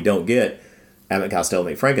film, we don't get Abbott and Costello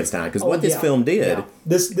Meet Frankenstein, because what this film did,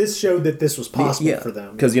 this showed that this was possible for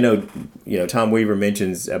them. Because Tom Weaver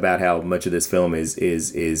mentions about how much of this film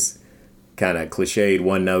is kind of cliched,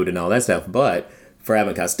 one note, and all that stuff. But for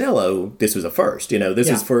Abbott and Costello, this was a first. This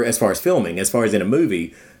was for as far as filming, as far as in a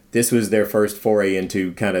movie, this was their first foray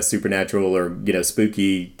into kind of supernatural or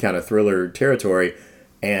spooky kind of thriller territory,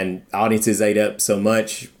 and audiences ate up so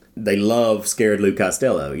much. They love Scared Lou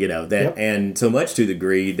Costello, and so much to the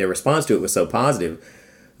degree their response to it was so positive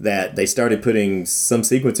that they started putting some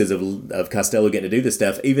sequences of Costello getting to do this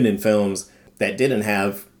stuff, even in films that didn't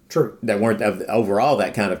have True. That weren't overall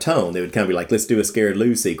that kind of tone. They would kind of be like, let's do a Scared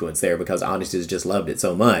Lou sequence there because audiences just loved it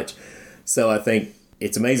so much. So I think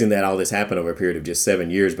it's amazing that all this happened over a period of just 7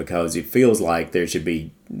 years because it feels like there should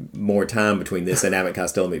be more time between this and Abbott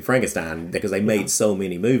Costello Meet Frankenstein because they made so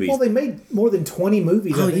many movies. Well, they made more than 20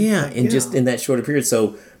 movies. Oh, yeah. And just in that shorter period.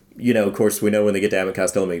 So, you know, of course, we know when they get to Abbott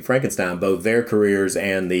Costello Meet Frankenstein, both their careers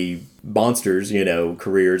and the monsters, you know,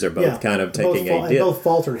 careers are both kind of taking a dip. Both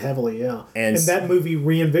faltered heavily, yeah. And that movie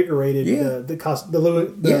reinvigorated the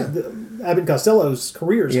Abbott Costello's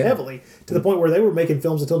careers heavily to the point where they were making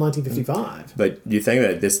films until 1955. But you think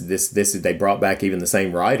that this they brought back even the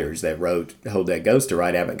same writers that wrote Hold That Ghost to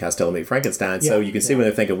write Abbott Costello Meet Frankenstein. So you can see when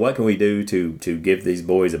they're thinking, what can we do to give these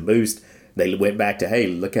boys a boost? They went back to, hey,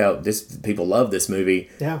 look how people love this movie.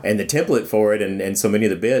 Yeah. And the template for it and so many of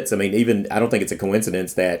the bits. I mean, even I don't think it's a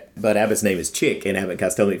coincidence that Bud Abbott's name is Chick in Abbott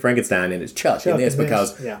Costello Meet Frankenstein and it's Chuck in this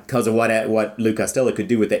because of what Lou Costello could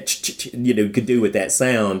do with that could do with that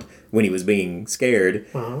sound when he was being scared.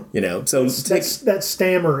 You know, so that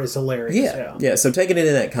stammer is hilarious. Yeah. So taking it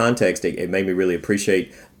in that context, it made me really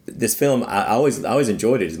appreciate this film. I always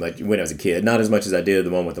enjoyed it as much when I was a kid, not as much as I did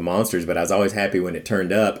the one with the monsters, but I was always happy when it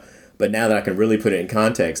turned up. But now that I can really put it in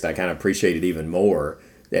context, I kind of appreciate it even more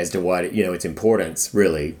as to what, its importance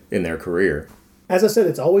really in their career. As I said,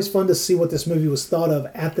 it's always fun to see what this movie was thought of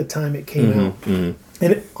at the time it came out.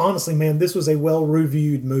 And honestly, man, this was a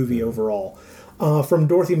well-reviewed movie overall. From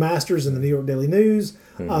Dorothy Masters in the New York Daily News,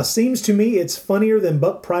 seems to me it's funnier than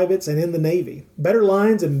Buck Privates and In the Navy. Better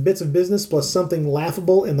lines and bits of business plus something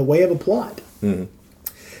laughable in the way of a plot.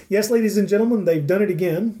 Yes, ladies and gentlemen, they've done it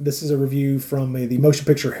again. This is a review from the Motion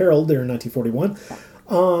Picture Herald there in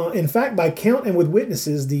 1941. In fact, by count and with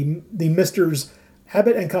witnesses, the Misters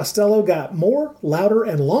Abbott and Costello got more, louder,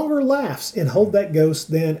 and longer laughs in Hold That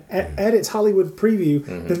Ghost than at its Hollywood preview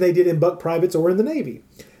than they did in Buck Privates or In the Navy.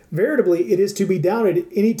 Veritably, it is to be doubted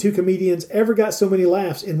any two comedians ever got so many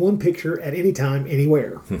laughs in one picture at any time,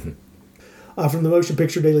 anywhere. From the Motion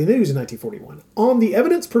Picture Daily News in 1941. On the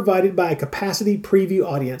evidence provided by a capacity preview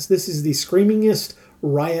audience, this is the screamingest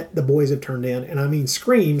riot the boys have turned in. And I mean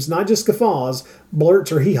screams, not just guffaws,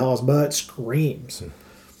 blurts, or hee-haws, but screams.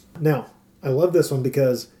 Now, I love this one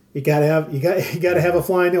because you gotta have a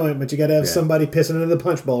flying ointment. You gotta have somebody pissing into the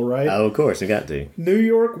punch bowl, right? Oh, of course, you got to. New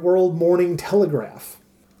York World Morning Telegraph.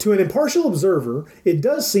 To an impartial observer, it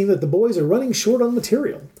does seem that the boys are running short on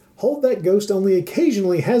material. Hold That Ghost only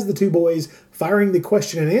occasionally has the two boys firing the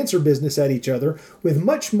question and answer business at each other, with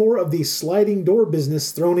much more of the sliding door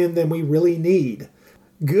business thrown in than we really need.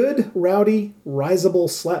 Good, rowdy, risible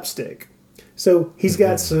slapstick. So he's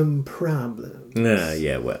got some problems.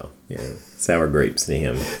 Sour grapes to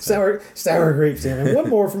him. Sour grapes to him. And one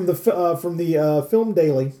more from the Film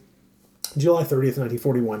Daily, July 30th,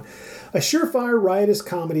 1941. A surefire riotous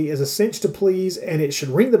comedy is a cinch to please, and it should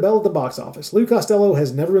ring the bell at the box office. Lou Costello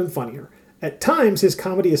has never been funnier. At times, his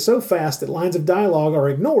comedy is so fast that lines of dialogue are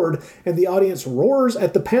ignored, and the audience roars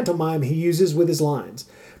at the pantomime he uses with his lines.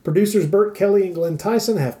 Producers Burt Kelly and Glenn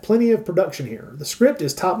Tyson have plenty of production here. The script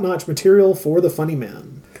is top-notch material for the funny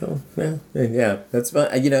men. Cool. Yeah, that's fun.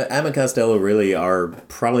 Abbott Costello really are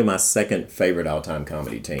probably my second favorite all-time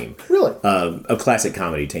comedy team. Really? A classic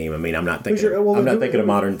comedy team. I mean, I'm not thinking of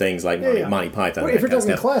modern things like Monty Python. Well, if you're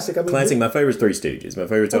talking classic, I mean... Classic, my favorite is Three Stooges. My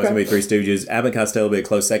favorite's always going to be Three Stooges. Abbott Costello will be a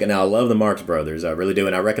close second. Now, I love the Marx Brothers. I really do.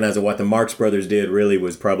 And I recognize that what the Marx Brothers did really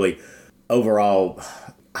was probably overall...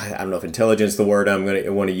 I don't know if intelligence is the word I'm going to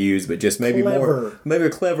want to use, but just maybe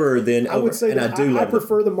cleverer than... I would say that I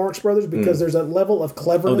prefer the Marx Brothers because there's a level of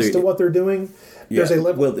cleverness to what they're doing. There's a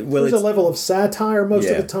level of satire most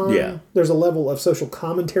of the time. Yeah. There's a level of social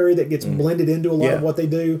commentary that gets blended into a lot of what they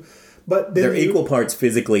do. But they're equal parts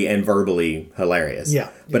physically and verbally hilarious. Yeah.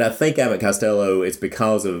 But I think Abbott Costello, it's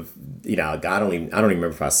because of, I don't even remember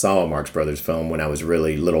if I saw a Marx Brothers film when I was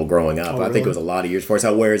really little growing up. I think it was a lot of years before.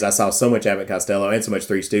 So whereas I saw so much Abbott Costello and so much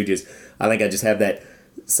Three Stooges, I think I just have that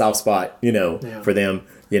soft spot, for them.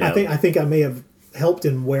 I think I may have helped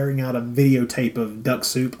in wearing out a videotape of Duck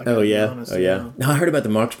Soup. No, I heard about the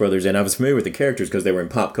Marx Brothers, and I was familiar with the characters because they were in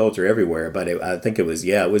pop culture everywhere. But I think it was.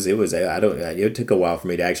 It took a while for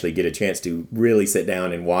me to actually get a chance to really sit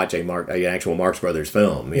down and watch an actual Marx Brothers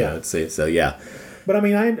film. But I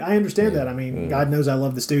mean, I understand that. I mean, God knows I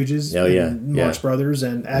love the Stooges, Marx Brothers,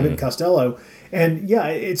 and Abbott and Costello. And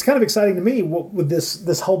it's kind of exciting to me with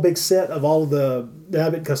this whole big set of all of the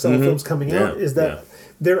Abbott and Costello films coming out is that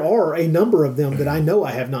there are a number of them that I know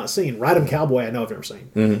I have not seen. Ride 'em Cowboy, I know I've never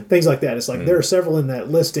seen. Things like that. It's like there are several in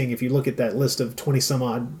that listing, if you look at that list of 20 some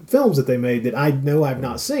odd films that they made that I know I've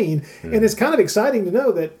not seen. And it's kind of exciting to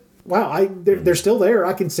know that wow, they're still there.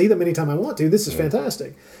 I can see them anytime I want to. This is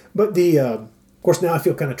fantastic. But of course, now I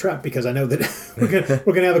feel kind of trapped because I know that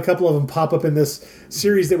we're gonna have a couple of them pop up in this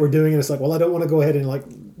series that we're doing, and it's like, well, I don't want to go ahead and like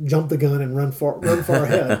jump the gun and run far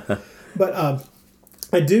ahead. But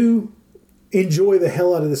I do enjoy the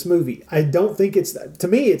hell out of this movie. I don't think to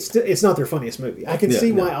me it's not their funniest movie. I can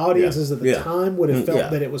see why audiences at the time would have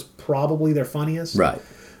felt that it was probably their funniest. Right.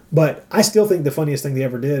 But I still think the funniest thing they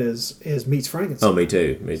ever did is Meets Frankenstein. Oh, me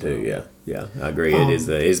too. Yeah. I agree. It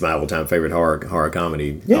is my all-time favorite horror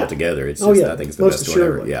comedy altogether. It's just I think it's the best one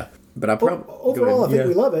ever. Yeah. But I overall I think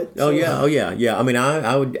we love it. So. Oh yeah. I mean,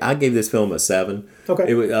 I gave this film a 7.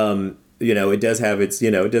 Okay. It was it does have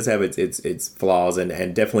its flaws, and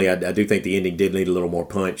definitely I do think the ending did need a little more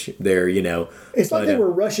punch there. It's like they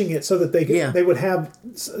were rushing it so that they would have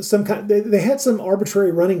some kind. They had some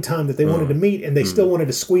arbitrary running time that they wanted to meet, and they still wanted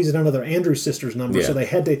to squeeze it under their Andrews Sisters number. Yeah. So they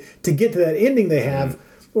had to get to that ending. They have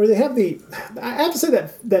where they have I have to say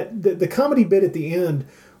that the comedy bit at the end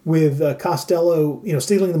with Costello,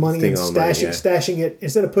 stealing the money and stashing it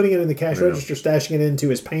instead of putting it in the cash register, stashing it into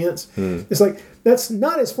his pants. It's like that's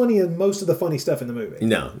not as funny as most of the funny stuff in the movie.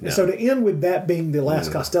 No. And so to end with that being the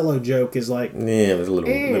last Costello joke is like, it was a little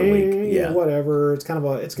weak. Yeah, whatever. It's kind of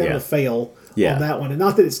a fail on that one. And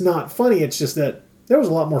not that it's not funny. It's just that there was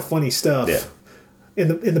a lot more funny stuff. Yeah.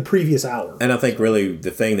 In the previous hour. And I think really the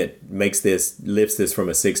thing that lifts this from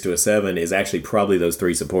a 6 to a 7 is actually probably those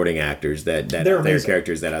 3 supporting actors that their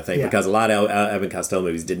characters that I think because a lot of Abbott and Costello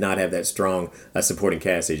movies did not have that strong a supporting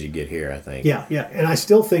cast as you get here, I think. Yeah. And I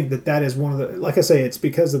still think that is one of the, like I say, it's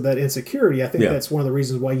because of that insecurity. I think that's one of the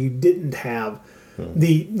reasons why you didn't have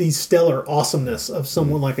the stellar awesomeness of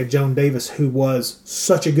someone like a Joan Davis who was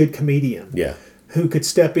such a good comedian. Yeah. Who could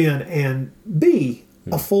step in and be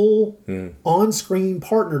a full on-screen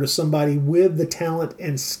partner to somebody with the talent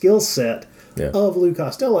and skill set of Lou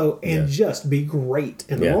Costello and just be great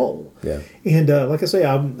in the role. Yeah. And like I say,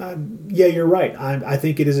 you're right. I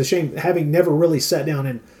think it is a shame having never really sat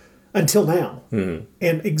down until now and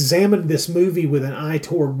examined this movie with an eye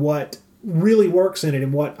toward what really works in it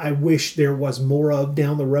and what I wish there was more of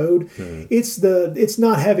down the road. It's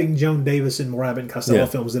not having Joan Davis in more Abbott and Costello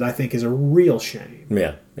films that I think is a real shame.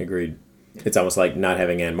 Yeah, agreed. It's almost like not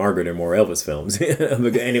having Anne Margaret in more Elvis films. And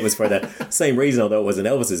it was for that same reason, although it wasn't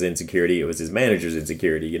Elvis's insecurity, it was his manager's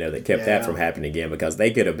insecurity, that kept that from happening again, because they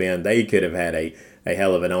could have had a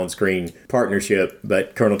hell of an on-screen partnership,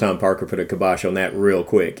 but Colonel Tom Parker put a kibosh on that real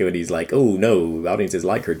quick, and he's like, oh, no, audiences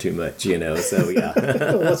like her too much, so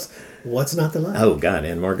yeah. What's not to like? Oh, God,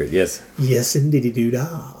 Anne Margaret, yes. Yes,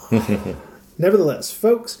 indeedy-doo-dah. Nevertheless,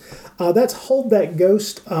 folks, that's Hold That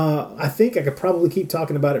Ghost. I think I could probably keep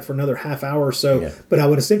talking about it for another half hour or so, but I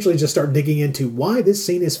would essentially just start digging into why this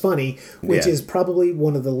scene is funny, which is probably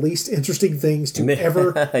one of the least interesting things to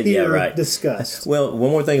ever hear discussed. Well,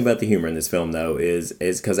 one more thing about the humor in this film, though, is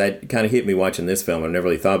because it kind of hit me watching this film, I've never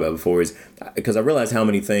really thought about it before, is because I realized how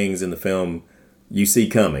many things in the film you see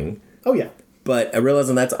coming. Oh, yeah. But I realize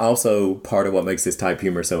that's also part of what makes this type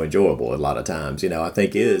humor so enjoyable a lot of times. I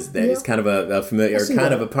think is that it's kind of a familiar,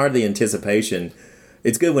 kind of a part of the anticipation.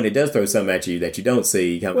 It's good when it does throw something at you that you don't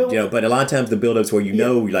see coming, but a lot of times the build-ups where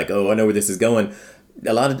you're like, oh, I know where this is going.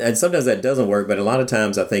 And sometimes that doesn't work, but a lot of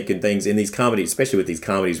times I think in these comedies, especially with these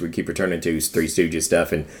comedies we keep returning to Three Stooges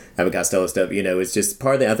stuff and Abbott Costello stuff, it's just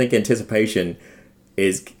part of the, I think, anticipation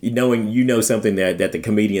is knowing something that the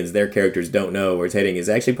comedians, their characters don't know where it's heading is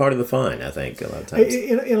actually part of the fun, I think, a lot of times.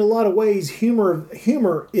 In a lot of ways, humor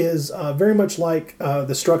is very much like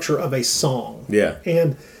the structure of a song. Yeah.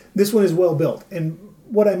 And this one is well built. And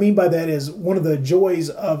what I mean by that is one of the joys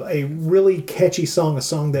of a really catchy song, a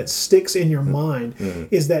song that sticks in your mind,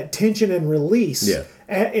 is that tension and release. Yeah.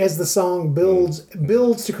 As the song builds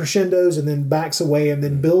to crescendos and then backs away and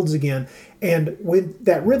then builds again. And with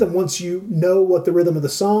that rhythm, once you know what the rhythm of the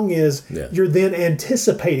song is, you're then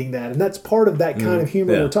anticipating that. And that's part of that kind of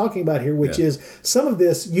humor we're talking about here, which is some of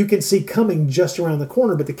this you can see coming just around the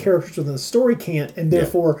corner, but the characters within the story can't. And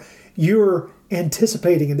therefore, you're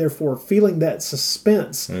anticipating and therefore feeling that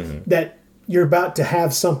suspense that you're about to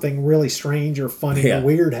have something really strange or funny or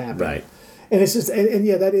weird happen. Right. And it's just, and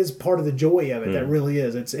that is part of the joy of it. That really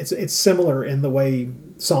is. It's similar in the way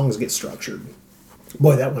songs get structured.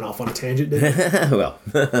 Boy, that went off on a tangent, didn't it? Well.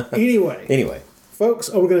 Anyway. Folks,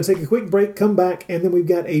 we're going to take a quick break, come back, and then we've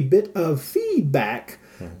got a bit of feedback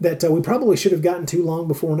that we probably should have gotten to long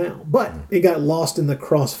before now. But it got lost in the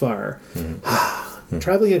crossfire.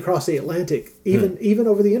 Traveling across the Atlantic, even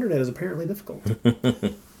over the internet, is apparently difficult.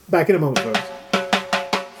 Back in a moment, folks.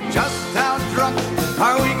 Just how drunk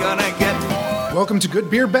are we gonna get? Welcome to Good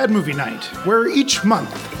Beer, Bad Movie Night, where each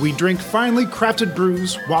month we drink finely crafted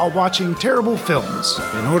brews while watching terrible films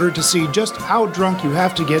in order to see just how drunk you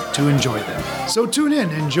have to get to enjoy them. So tune in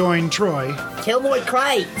and join Troy. Kilroy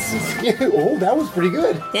Crates. Oh, that was pretty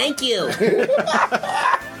good. Thank you.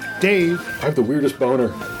 Dave. I have the weirdest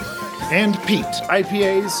boner. And Pete.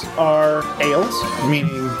 IPAs are ales,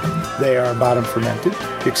 meaning they are bottom fermented.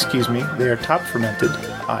 Excuse me, they are top fermented.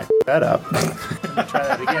 I that up. Try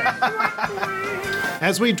that again.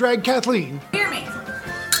 As we drag Kathleen. Hear me.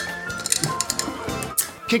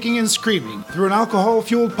 Kicking and screaming through an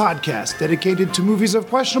alcohol-fueled podcast dedicated to movies of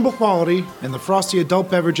questionable quality and the frosty adult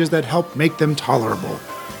beverages that help make them tolerable.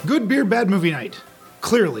 Good Beer, Bad Movie Night.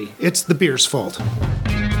 Clearly, it's the beer's fault.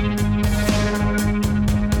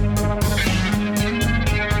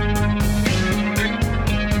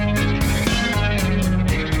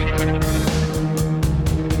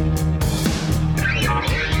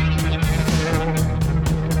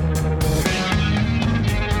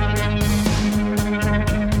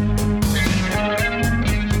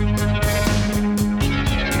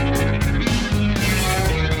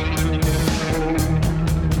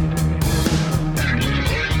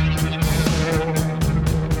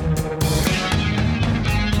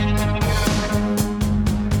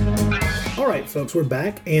 Folks, we're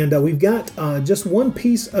back, and we've got just one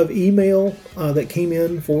piece of email that came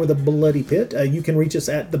in for the Bloody Pit. You can reach us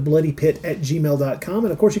at thebloodypit@gmail.com,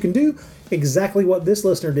 and of course you can do exactly what this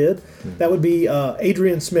listener did. That would be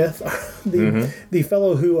Adrian Smith, the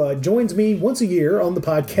fellow who joins me once a year on the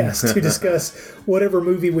podcast to discuss whatever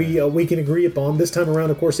movie we can agree upon. This time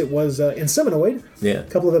around, of course, it was Inseminoid, a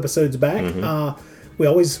couple of episodes back. We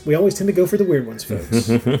always tend to go for the weird ones, folks.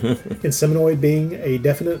 Inseminoid being a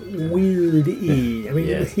definite weird E. I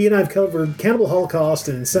mean, he and I have covered Cannibal Holocaust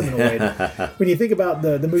and Inseminoid. When you think about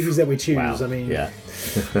the movies that we choose, I mean,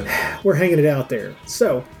 we're hanging it out there.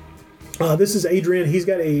 So, this is Adrian. He's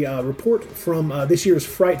got a report from this year's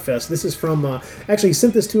Fright Fest. This is from, actually, he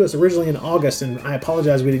sent this to us originally in August, and I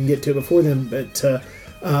apologize we didn't get to it before then, but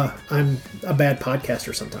I'm a bad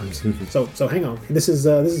podcaster sometimes. So hang on. This is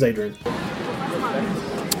Adrian.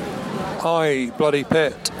 Hi, Bloody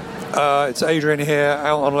Pit. It's Adrian here,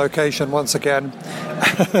 out on location once again.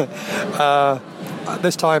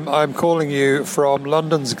 This time I'm calling you from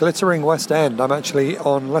London's glittering West End. I'm actually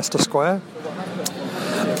on Leicester Square,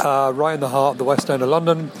 right in the heart of the West End of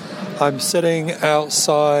London. I'm sitting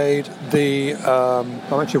outside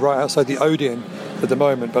I'm actually right outside the Odeon at the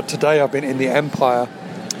moment, but today I've been in the Empire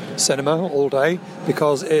Cinema all day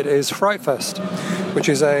because it is Fright Fest, which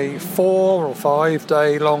is a 4 or 5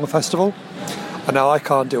 day long festival. And now I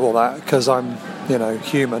can't do all that because I'm,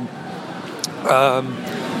 human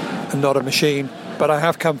and not a machine. But I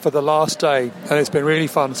have come for the last day, and it's been really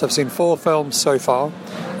fun. So I've seen 4 films so far.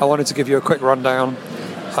 I wanted to give you a quick rundown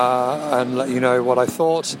and let you know what I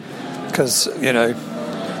thought, because,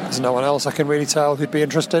 there's no one else I can really tell who'd be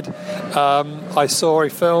interested. I saw a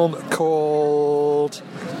film called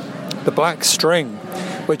The Black String,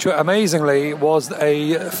 which amazingly was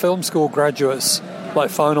a film school graduate's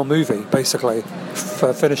final movie, basically,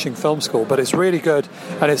 for finishing film school. But it's really good,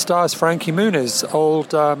 and it stars Frankie Muniz,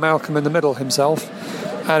 old Malcolm in the Middle himself,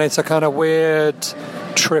 and it's a kind of weird,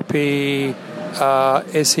 trippy,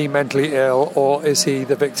 is he mentally ill or is he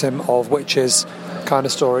the victim of witches kind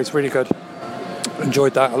of story. It's really good.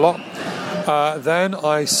 Enjoyed that a lot. Then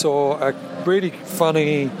I saw a really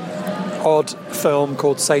funny, odd film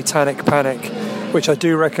called Satanic Panic, which I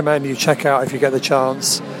do recommend you check out if you get the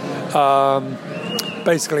chance.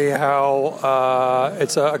 Basically how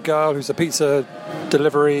it's a girl who's a pizza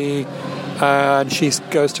delivery, and she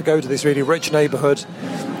goes to this really rich neighborhood,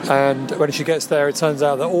 and when she gets there it turns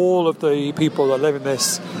out that all of the people that live in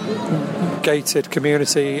this gated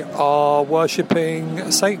community are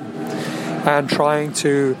worshipping Satan and trying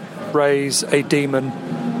to raise a demon,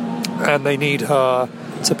 and they need her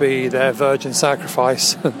to be their virgin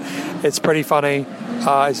sacrifice. It's pretty funny.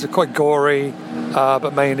 It's quite gory,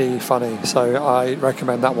 but mainly funny, so I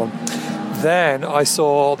recommend that one. Then I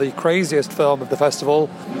saw the craziest film of the festival,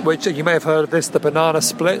 which you may have heard of this, the Banana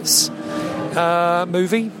Splits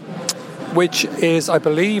movie, which is, I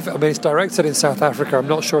believe, it's directed in South Africa. I'm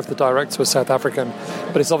not sure if the director was South African,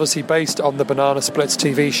 but it's obviously based on the Banana Splits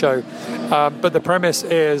TV show. But the premise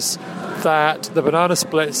is that the Banana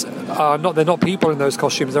Splits they're not people in those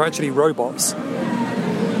costumes, they're actually robots.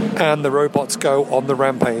 And the robots go on the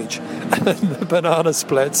rampage. And the Banana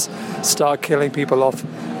Splits start killing people off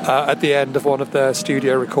at the end of one of their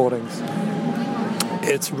studio recordings.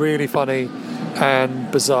 It's really funny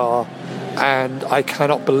and bizarre, and I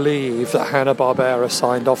cannot believe that Hanna-Barbera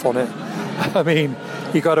signed off on it.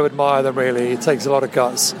 you got to admire them, really. It takes a lot of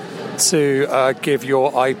guts to give your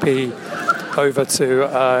IP over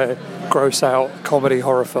to gross out comedy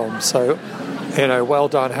horror films. So, well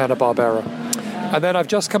done, Hanna-Barbera. And then I've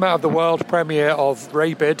just come out of the world premiere of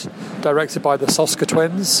Rabid, directed by the Soska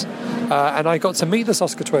twins. And I got to meet the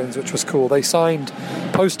Soska twins, which was cool. They signed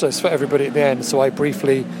posters for everybody at the end, so I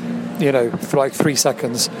briefly, for like 3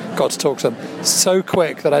 seconds, got to talk to them. So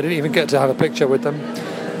quick that I didn't even get to have a picture with them,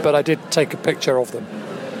 but I did take a picture of them.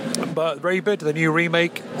 But Rabid, the new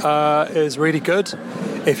remake, is really good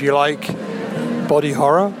if you like body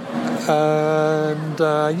horror. And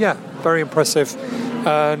very impressive.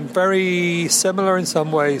 And very similar in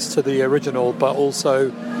some ways to the original, but also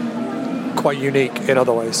quite unique in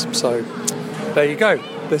other ways. So there you go.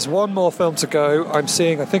 There's one more film to go. I'm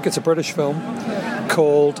seeing, I think it's a British film,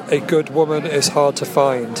 called A Good Woman is Hard to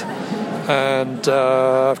Find. And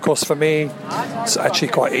of course for me, it's actually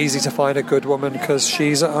quite easy to find a good woman because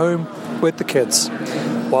she's at home with the kids,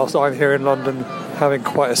 whilst I'm here in London having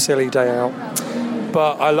quite a silly day out.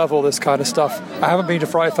 But I love all this kind of stuff. I haven't been to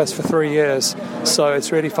Fright Fest for 3 years, so it's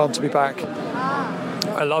really fun to be back.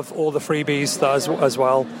 I love all the freebies as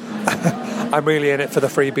well. I'm really in it for the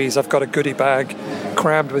freebies. I've got a goodie bag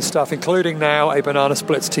crammed with stuff, including now a Banana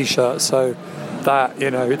Splits t-shirt. So that,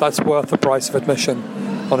 that's worth the price of admission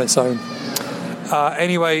on its own.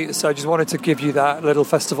 Anyway, so I just wanted to give you that little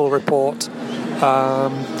festival report.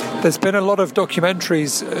 There's been a lot of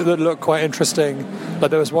documentaries that look quite interesting. Like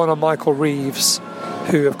there was one on Michael Reeves,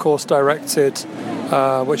 who of course directed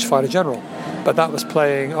Witchfinder General, but that was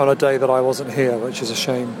playing on a day that I wasn't here, which is a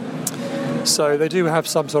shame. So they do have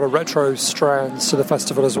some sort of retro strands to the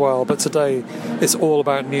festival as well, but today it's all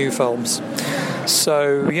about new films.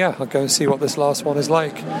 So yeah, I'll go and see what this last one is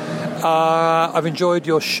like. I've enjoyed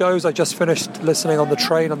your shows. I just finished listening on the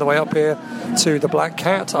train on the way up here to The Black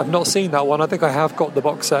Cat. I've not seen that one. I think I have got the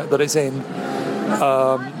box set that it's in.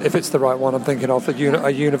 If it's the right one, I'm thinking of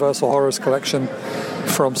a Universal Horrors collection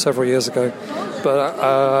from several years ago. But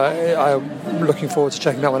I'm looking forward to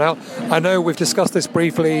checking that one out. I know we've discussed this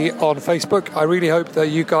briefly on Facebook. I really hope that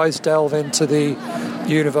you guys delve into the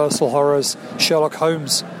Universal Horrors Sherlock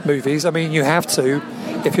Holmes movies. I mean, you have to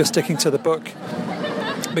if you're sticking to the book,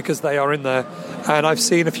 because they are in there. And I've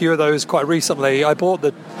seen a few of those quite recently. I bought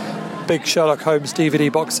the big Sherlock Holmes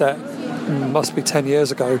DVD box set, must be 10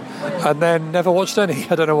 years ago, and then never watched any.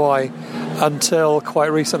 I don't know why, until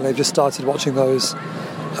quite recently. I just started watching those.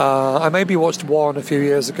 I maybe watched one a few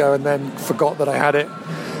years ago and then forgot that I had it,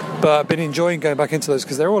 but I've been enjoying going back into those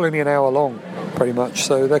because they're all only an hour long pretty much,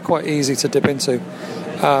 so they're quite easy to dip into.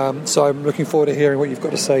 So I'm looking forward to hearing what you've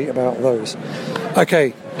got to say about those.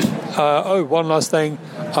 Okay. One last thing.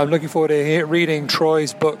 I'm looking forward to reading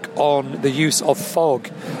Troy's book on the use of fog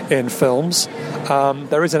in films.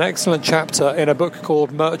 There is an excellent chapter in a book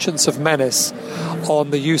called Merchants of Menace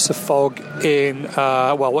on the use of fog in,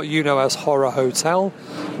 what you know as Horror Hotel,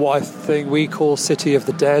 what I think we call City of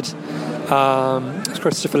the Dead. It's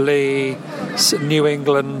Christopher Lee, New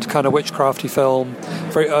England kind of witchcrafty film,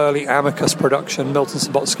 very early Amicus production, Milton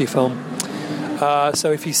Subotsky film.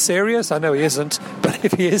 So if he's serious, I know he isn't, but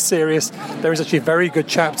if he is serious, there is actually a very good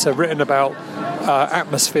chapter written about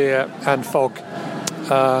atmosphere and fog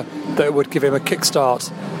that would give him a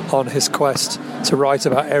kickstart on his quest to write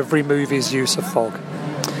about every movie's use of fog.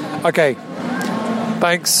 Okay,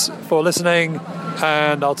 thanks for listening,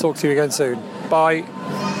 and I'll talk to you again soon. Bye.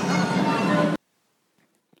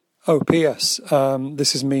 Oh, P.S.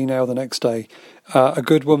 This is me now the next day. A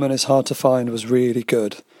Good Woman is Hard to Find was really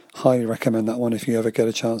good. Highly recommend that one if you ever get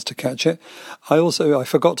a chance to catch it. I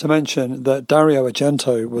forgot to mention that Dario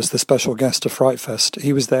Argento was the special guest of Fright Fest.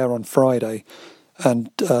 He was there on Friday,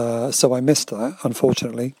 and so I missed that,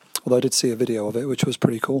 unfortunately, although I did see a video of it, which was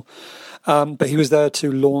pretty cool. But he was there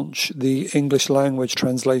to launch the English language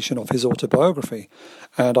translation of his autobiography,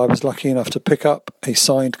 and I was lucky enough to pick up a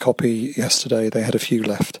signed copy yesterday. They had a few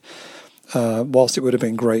left. Whilst it would have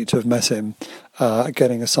been great to have met him,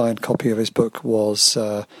 getting a signed copy of his book was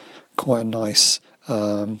quite a nice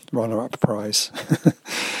runner-up prize.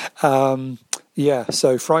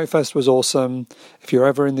 So Fright Fest was awesome. If you're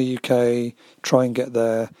ever in the UK, try and get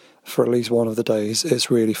there for at least one of the days. It's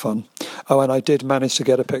really fun. Oh, and I did manage to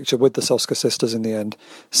get a picture with the Soska sisters in the end,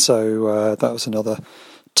 so that was another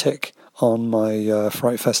tick on my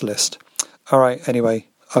Fright Fest list. All right, anyway,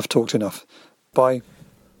 I've talked enough. Bye.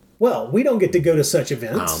 Well, we don't get to go to such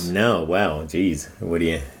events. Oh, no. Wow. Geez. What do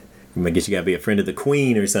you... I guess you got to be a friend of the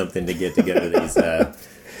Queen or something to get to go to these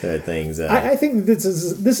things. I think this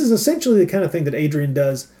is essentially the kind of thing that Adrian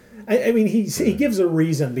does I mean, he gives a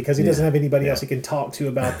reason because he doesn't have anybody else he can talk to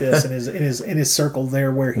about this in his circle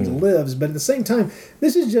there where he lives. But at the same time,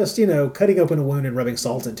 this is just cutting open a wound and rubbing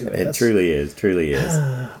salt into it. It truly is.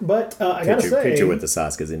 But I gotta say, picture with the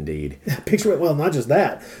Saskas, indeed. Well, not just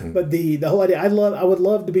that, but the whole idea. I would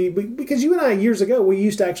love to be, because you and I years ago we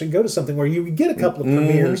used to actually go to something where you would get a couple of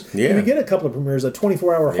premieres. You would get a couple of premieres, a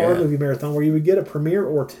 24-hour horror movie marathon where you would get a premiere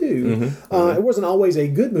or two. It wasn't always a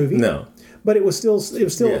good movie. No. But it was still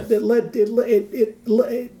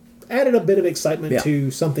it added a bit of excitement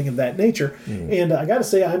to something of that nature. And I got to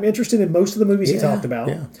say, I'm interested in most of the movies he talked about.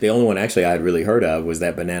 Yeah. The only one actually I had really heard of was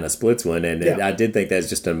that Banana Splits one, and I did think that's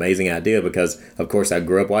just an amazing idea because, of course, I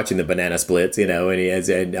grew up watching the Banana Splits, and he has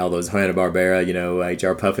and all those Hanna-Barbera,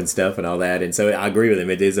 H.R. Puffin stuff and all that, and so I agree with him.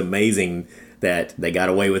 It is amazing that they got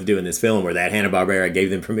away with doing this film, or that Hanna-Barbera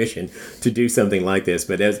gave them permission to do something like this.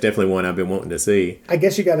 But that's definitely one I've been wanting to see. I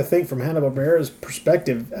guess you got to think from Hanna-Barbera's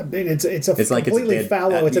perspective. I mean, it's completely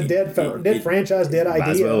fallow. It's a dead franchise, dead idea.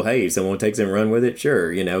 Might as well, hey, if someone takes it and run with it,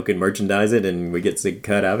 sure. Could merchandise it and we get the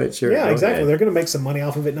cut of it, sure. Yeah, exactly. They're going to make some money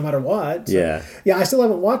off of it no matter what. So, yeah. Yeah, I still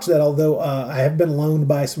haven't watched that, although I have been loaned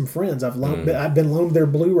by some friends. I've been loaned their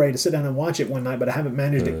Blu-ray to sit down and watch it one night, but I haven't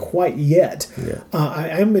managed it quite yet. Yeah.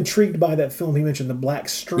 I am intrigued by that film he mentioned, The Black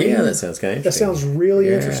Stream. Yeah, that sounds kind of interesting. That sounds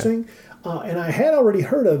really interesting. And I had already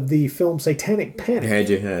heard of the film Satanic Panic. Had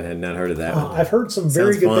you? I had not heard of that one. I've heard some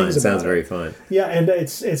very good things about it. Sounds very fun. Yeah, and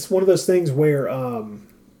it's one of those things where,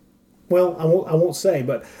 well, I won't say,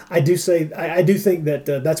 but I do think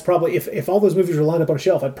that that's probably, if all those movies were lined up on a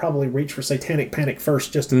shelf, I'd probably reach for Satanic Panic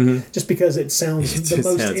first, just because it sounds the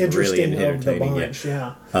most interesting really of the bunch.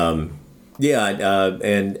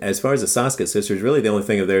 And as far as the Saska sisters, really the only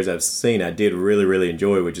thing of theirs I've seen I did really, really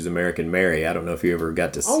enjoy, which is American Mary. I don't know if you ever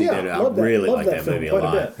got to see that. I really like that movie a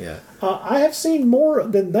lot. Yeah. I have seen more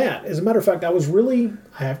than that. As a matter of fact, I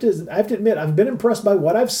have to admit, I've been impressed by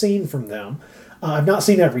what I've seen from them. I've not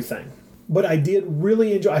seen everything, but I did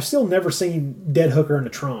really enjoy. I've still never seen Dead Hooker in the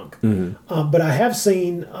Trunk, but I have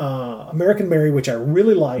seen American Mary, which I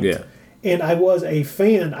really liked. Yeah. And I was a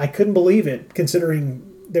fan. I couldn't believe it, considering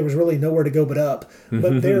there was really nowhere to go but up.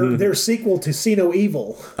 But their sequel to See No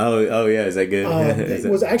Evil. Oh yeah, is that good? It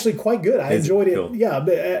was actually quite good. I enjoyed it. Cool. Yeah,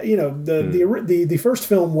 but the first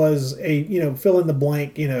film was a fill in the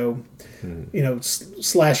blank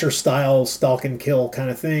slasher style stalk and kill kind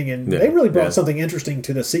of thing, and they really brought something interesting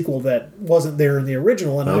to the sequel that wasn't there in the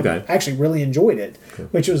original, and I actually really enjoyed it,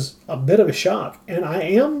 which was a bit of a shock. And I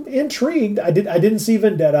am intrigued. I didn't see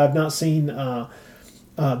Vendetta. I've not seen.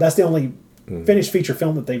 That's the only finished feature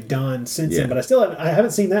film that they've done since then, but I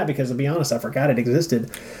haven't seen that because, to be honest, I forgot it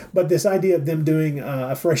existed. But this idea of them doing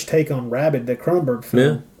a fresh take on Rabid, the Cronenberg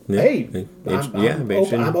film, hey,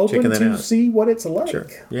 I'm open to see what it's like. Sure.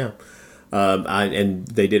 Yeah. And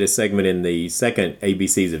they did a segment in the second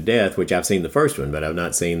ABCs of Death, which I've seen the first one, but I've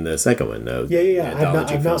not seen the second one, though.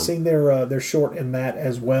 I've not seen their short in that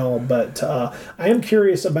as well, but I am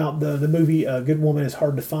curious about the movie Good Woman is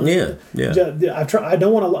Hard to Find. I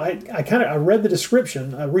read the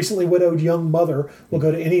description. A recently widowed young mother will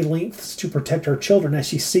go to any lengths to protect her children as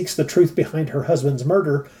she seeks the truth behind her husband's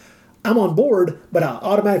murder. I'm on board, but I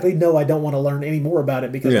automatically know I don't want to learn any more about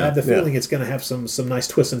it because I have the feeling it's going to have some nice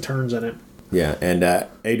twists and turns in it. Yeah, and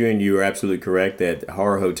Adrian, you are absolutely correct that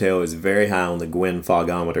Horror Hotel is very high on the Gwen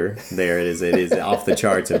Fogometer. There it is. It is off the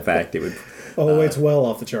charts. In fact, it would. It's well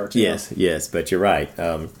off the charts. Yes, but you're right.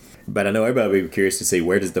 But I know everybody will be curious to see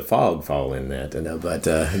where does the fog fall in that.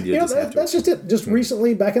 That's just it. Just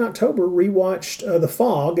recently, back in October, rewatched The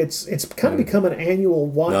Fog. It's kind of become an annual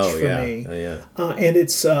watch for me. And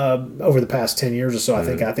it's over the past 10 years or so.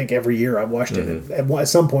 I think every year I've watched it at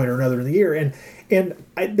some point or another in the year. And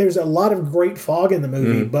there's a lot of great fog in the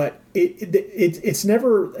movie, but it's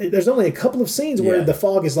never. There's only a couple of scenes where the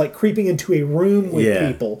fog is like creeping into a room with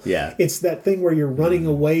people. Yeah, it's that thing where you're running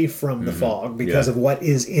away from the fog because of what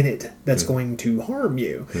is in it that's going to harm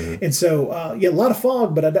you. And so, a lot of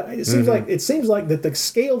fog, but it seems like that the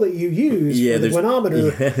scale that you use for the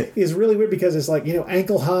Gwenometer is really weird because it's like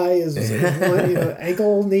ankle high is one,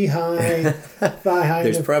 ankle, knee high, thigh high.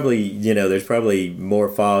 There's probably more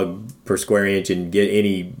fog per square inch in get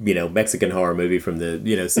any Mexican horror movie from the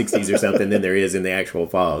 60s or something than there is in the actual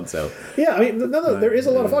fog. So there is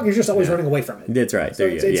a lot of fog. You're just always running away from it. That's right. So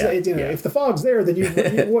if the fog's there,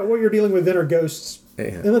 then what you're dealing with then are ghosts,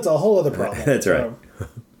 and that's a whole other problem. That's right.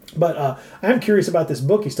 But I'm curious about this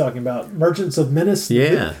book he's talking about, Merchants of Menace.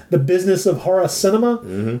 The Business of Horror Cinema.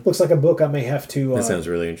 Looks like a book I may have to. That sounds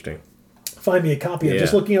really interesting. Find me a copy of.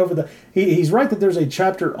 Just looking over he's right that there's a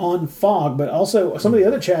chapter on fog, but also some of the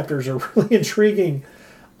other chapters are really intriguing.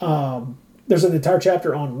 there's an entire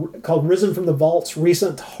chapter called Risen from the Vaults,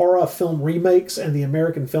 Recent Horror Film Remakes and the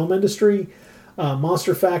American Film Industry,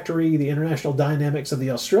 Monster Factory, the International Dynamics of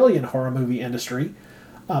the Australian Horror Movie Industry,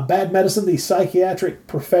 Bad Medicine, the Psychiatric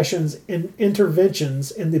Professions and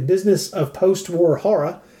Interventions in the Business of Post-War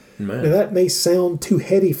Horror. Now, that may sound too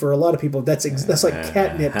heady for a lot of people. That's like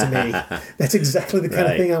catnip to me. That's exactly the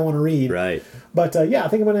kind of thing I want to read. Right. But yeah, I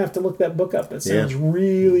think I'm going to have to look that book up. It sounds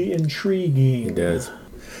really intriguing. It does.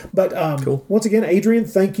 But cool. Once again, Adrian,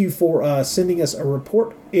 thank you for sending us a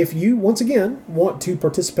report. If you, once again, want to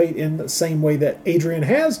participate in the same way that Adrian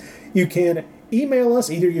has, you can email us.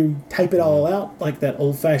 Either you type it all out like that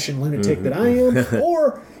old-fashioned lunatic that I am,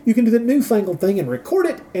 or you can do the newfangled thing and record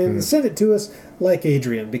it and send it to us like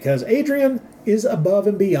Adrian, because Adrian is above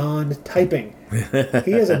and beyond typing.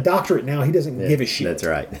 He has a doctorate now. He doesn't give a shit. That's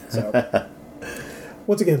right. So,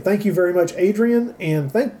 once again, thank you very much, Adrian,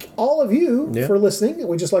 and thank all of you for listening.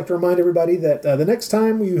 We'd just like to remind everybody that the next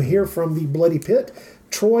time you hear from the Bloody Pit,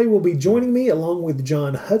 Troy will be joining me along with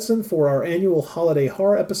John Hudson for our annual holiday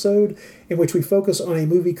horror episode, in which we focus on a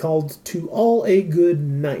movie called To All a Good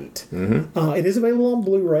Night. It is available on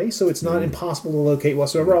Blu-ray, so it's not impossible to locate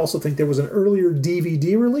whatsoever. I also think there was an earlier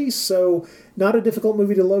DVD release, so not a difficult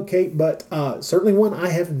movie to locate, but certainly one I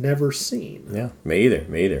have never seen. Yeah, me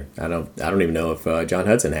either. I don't even know if John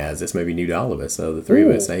Hudson has. This may be new to all of us. So the three of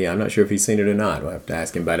us, I'm not sure if he's seen it or not. We'll have to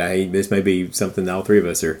ask him. But this may be something that all three of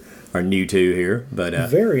us are new to here. But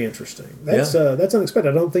very interesting. That's unexpected.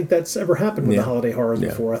 I don't think that's ever happened with the holiday horrors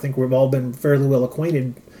before. I think we've all been fairly well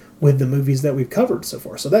acquainted with the movies that we've covered so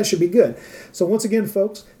far. So that should be good. So once again,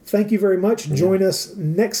 folks, thank you very much. Join us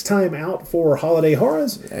next time out for Holiday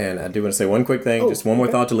Horrors. And I do want to say one quick thing. Just one more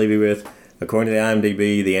thought to leave you with. According to the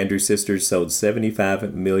IMDb, the Andrews Sisters sold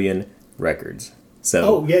 75 million records.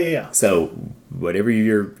 So, So whatever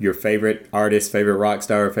your favorite artist, favorite rock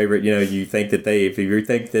star, favorite, you think that if you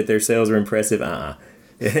think that their sales are impressive,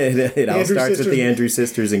 it all starts with the Andrews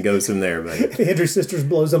Sisters and goes from there. But the Andrews Sisters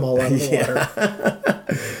blows them all out of the water.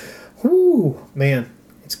 Whoo, man,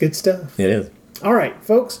 it's good stuff. It is. All right,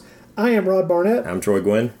 folks, I am Rod Barnett. I'm Troy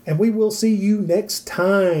Gwynn. And we will see you next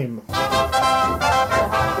time.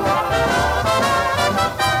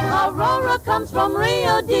 Aurora comes from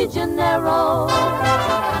Rio de Janeiro.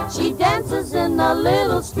 She dances in a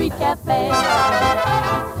little street cafe.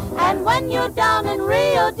 And when you're down in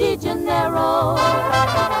Rio de Janeiro,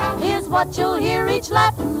 here's what you'll hear each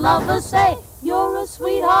Latin lover say: you're a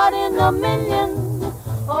sweetheart in a million.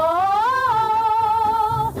 Oh,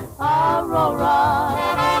 Aurora,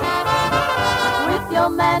 with your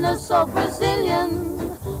manners so Brazilian.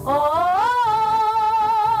 Oh,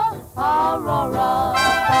 Aurora,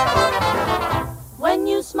 when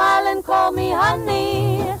you smile and call me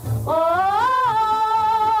honey. Oh,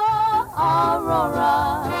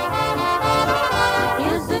 Aurora,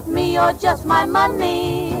 is it me or just my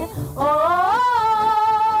money? Oh,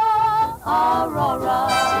 Aurora,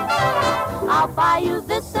 I'll buy you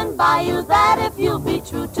this and buy you that if you'll be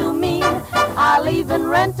true to me. I'll even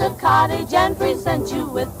rent a cottage and present you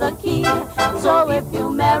with the key. So if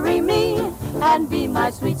you marry me and be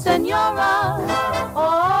my sweet senora,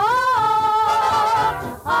 oh,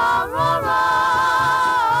 Aurora,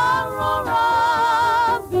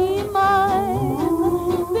 Aurora, be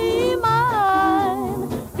mine, be mine,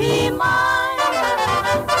 be mine.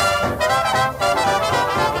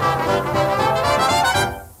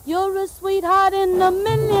 You're a sweetheart in a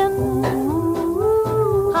million.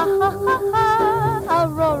 Ha ha ha ha,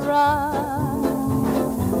 Aurora,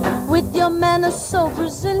 with your manners so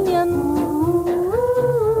Brazilian.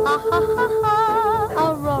 Ha ha ha ha,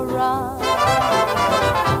 Aurora,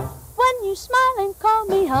 when you smile and call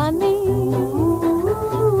me honey.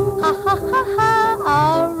 Ha ha ha ha,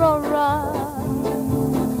 Aurora,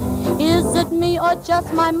 is it me or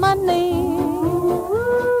just my money?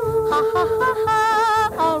 Ha ha ha ha,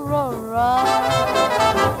 Aurora.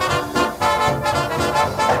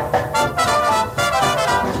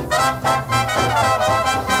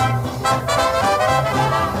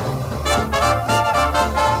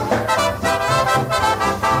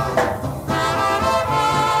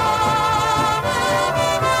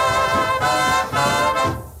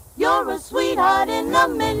 Sweetheart in a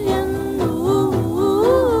million,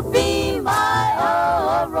 ooh, be my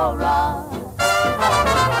Aurora,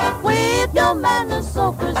 with your manners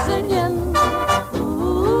so Brazilian.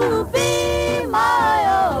 Ooh, be my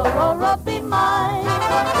Aurora, be mine,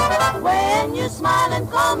 when you smile and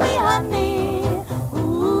call me honey.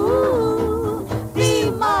 Ooh, be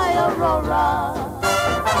my Aurora,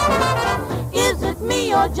 is it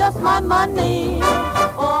me or just my money?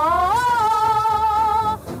 Oh,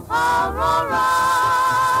 Aurora,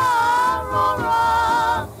 Aurora.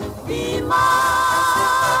 Molly.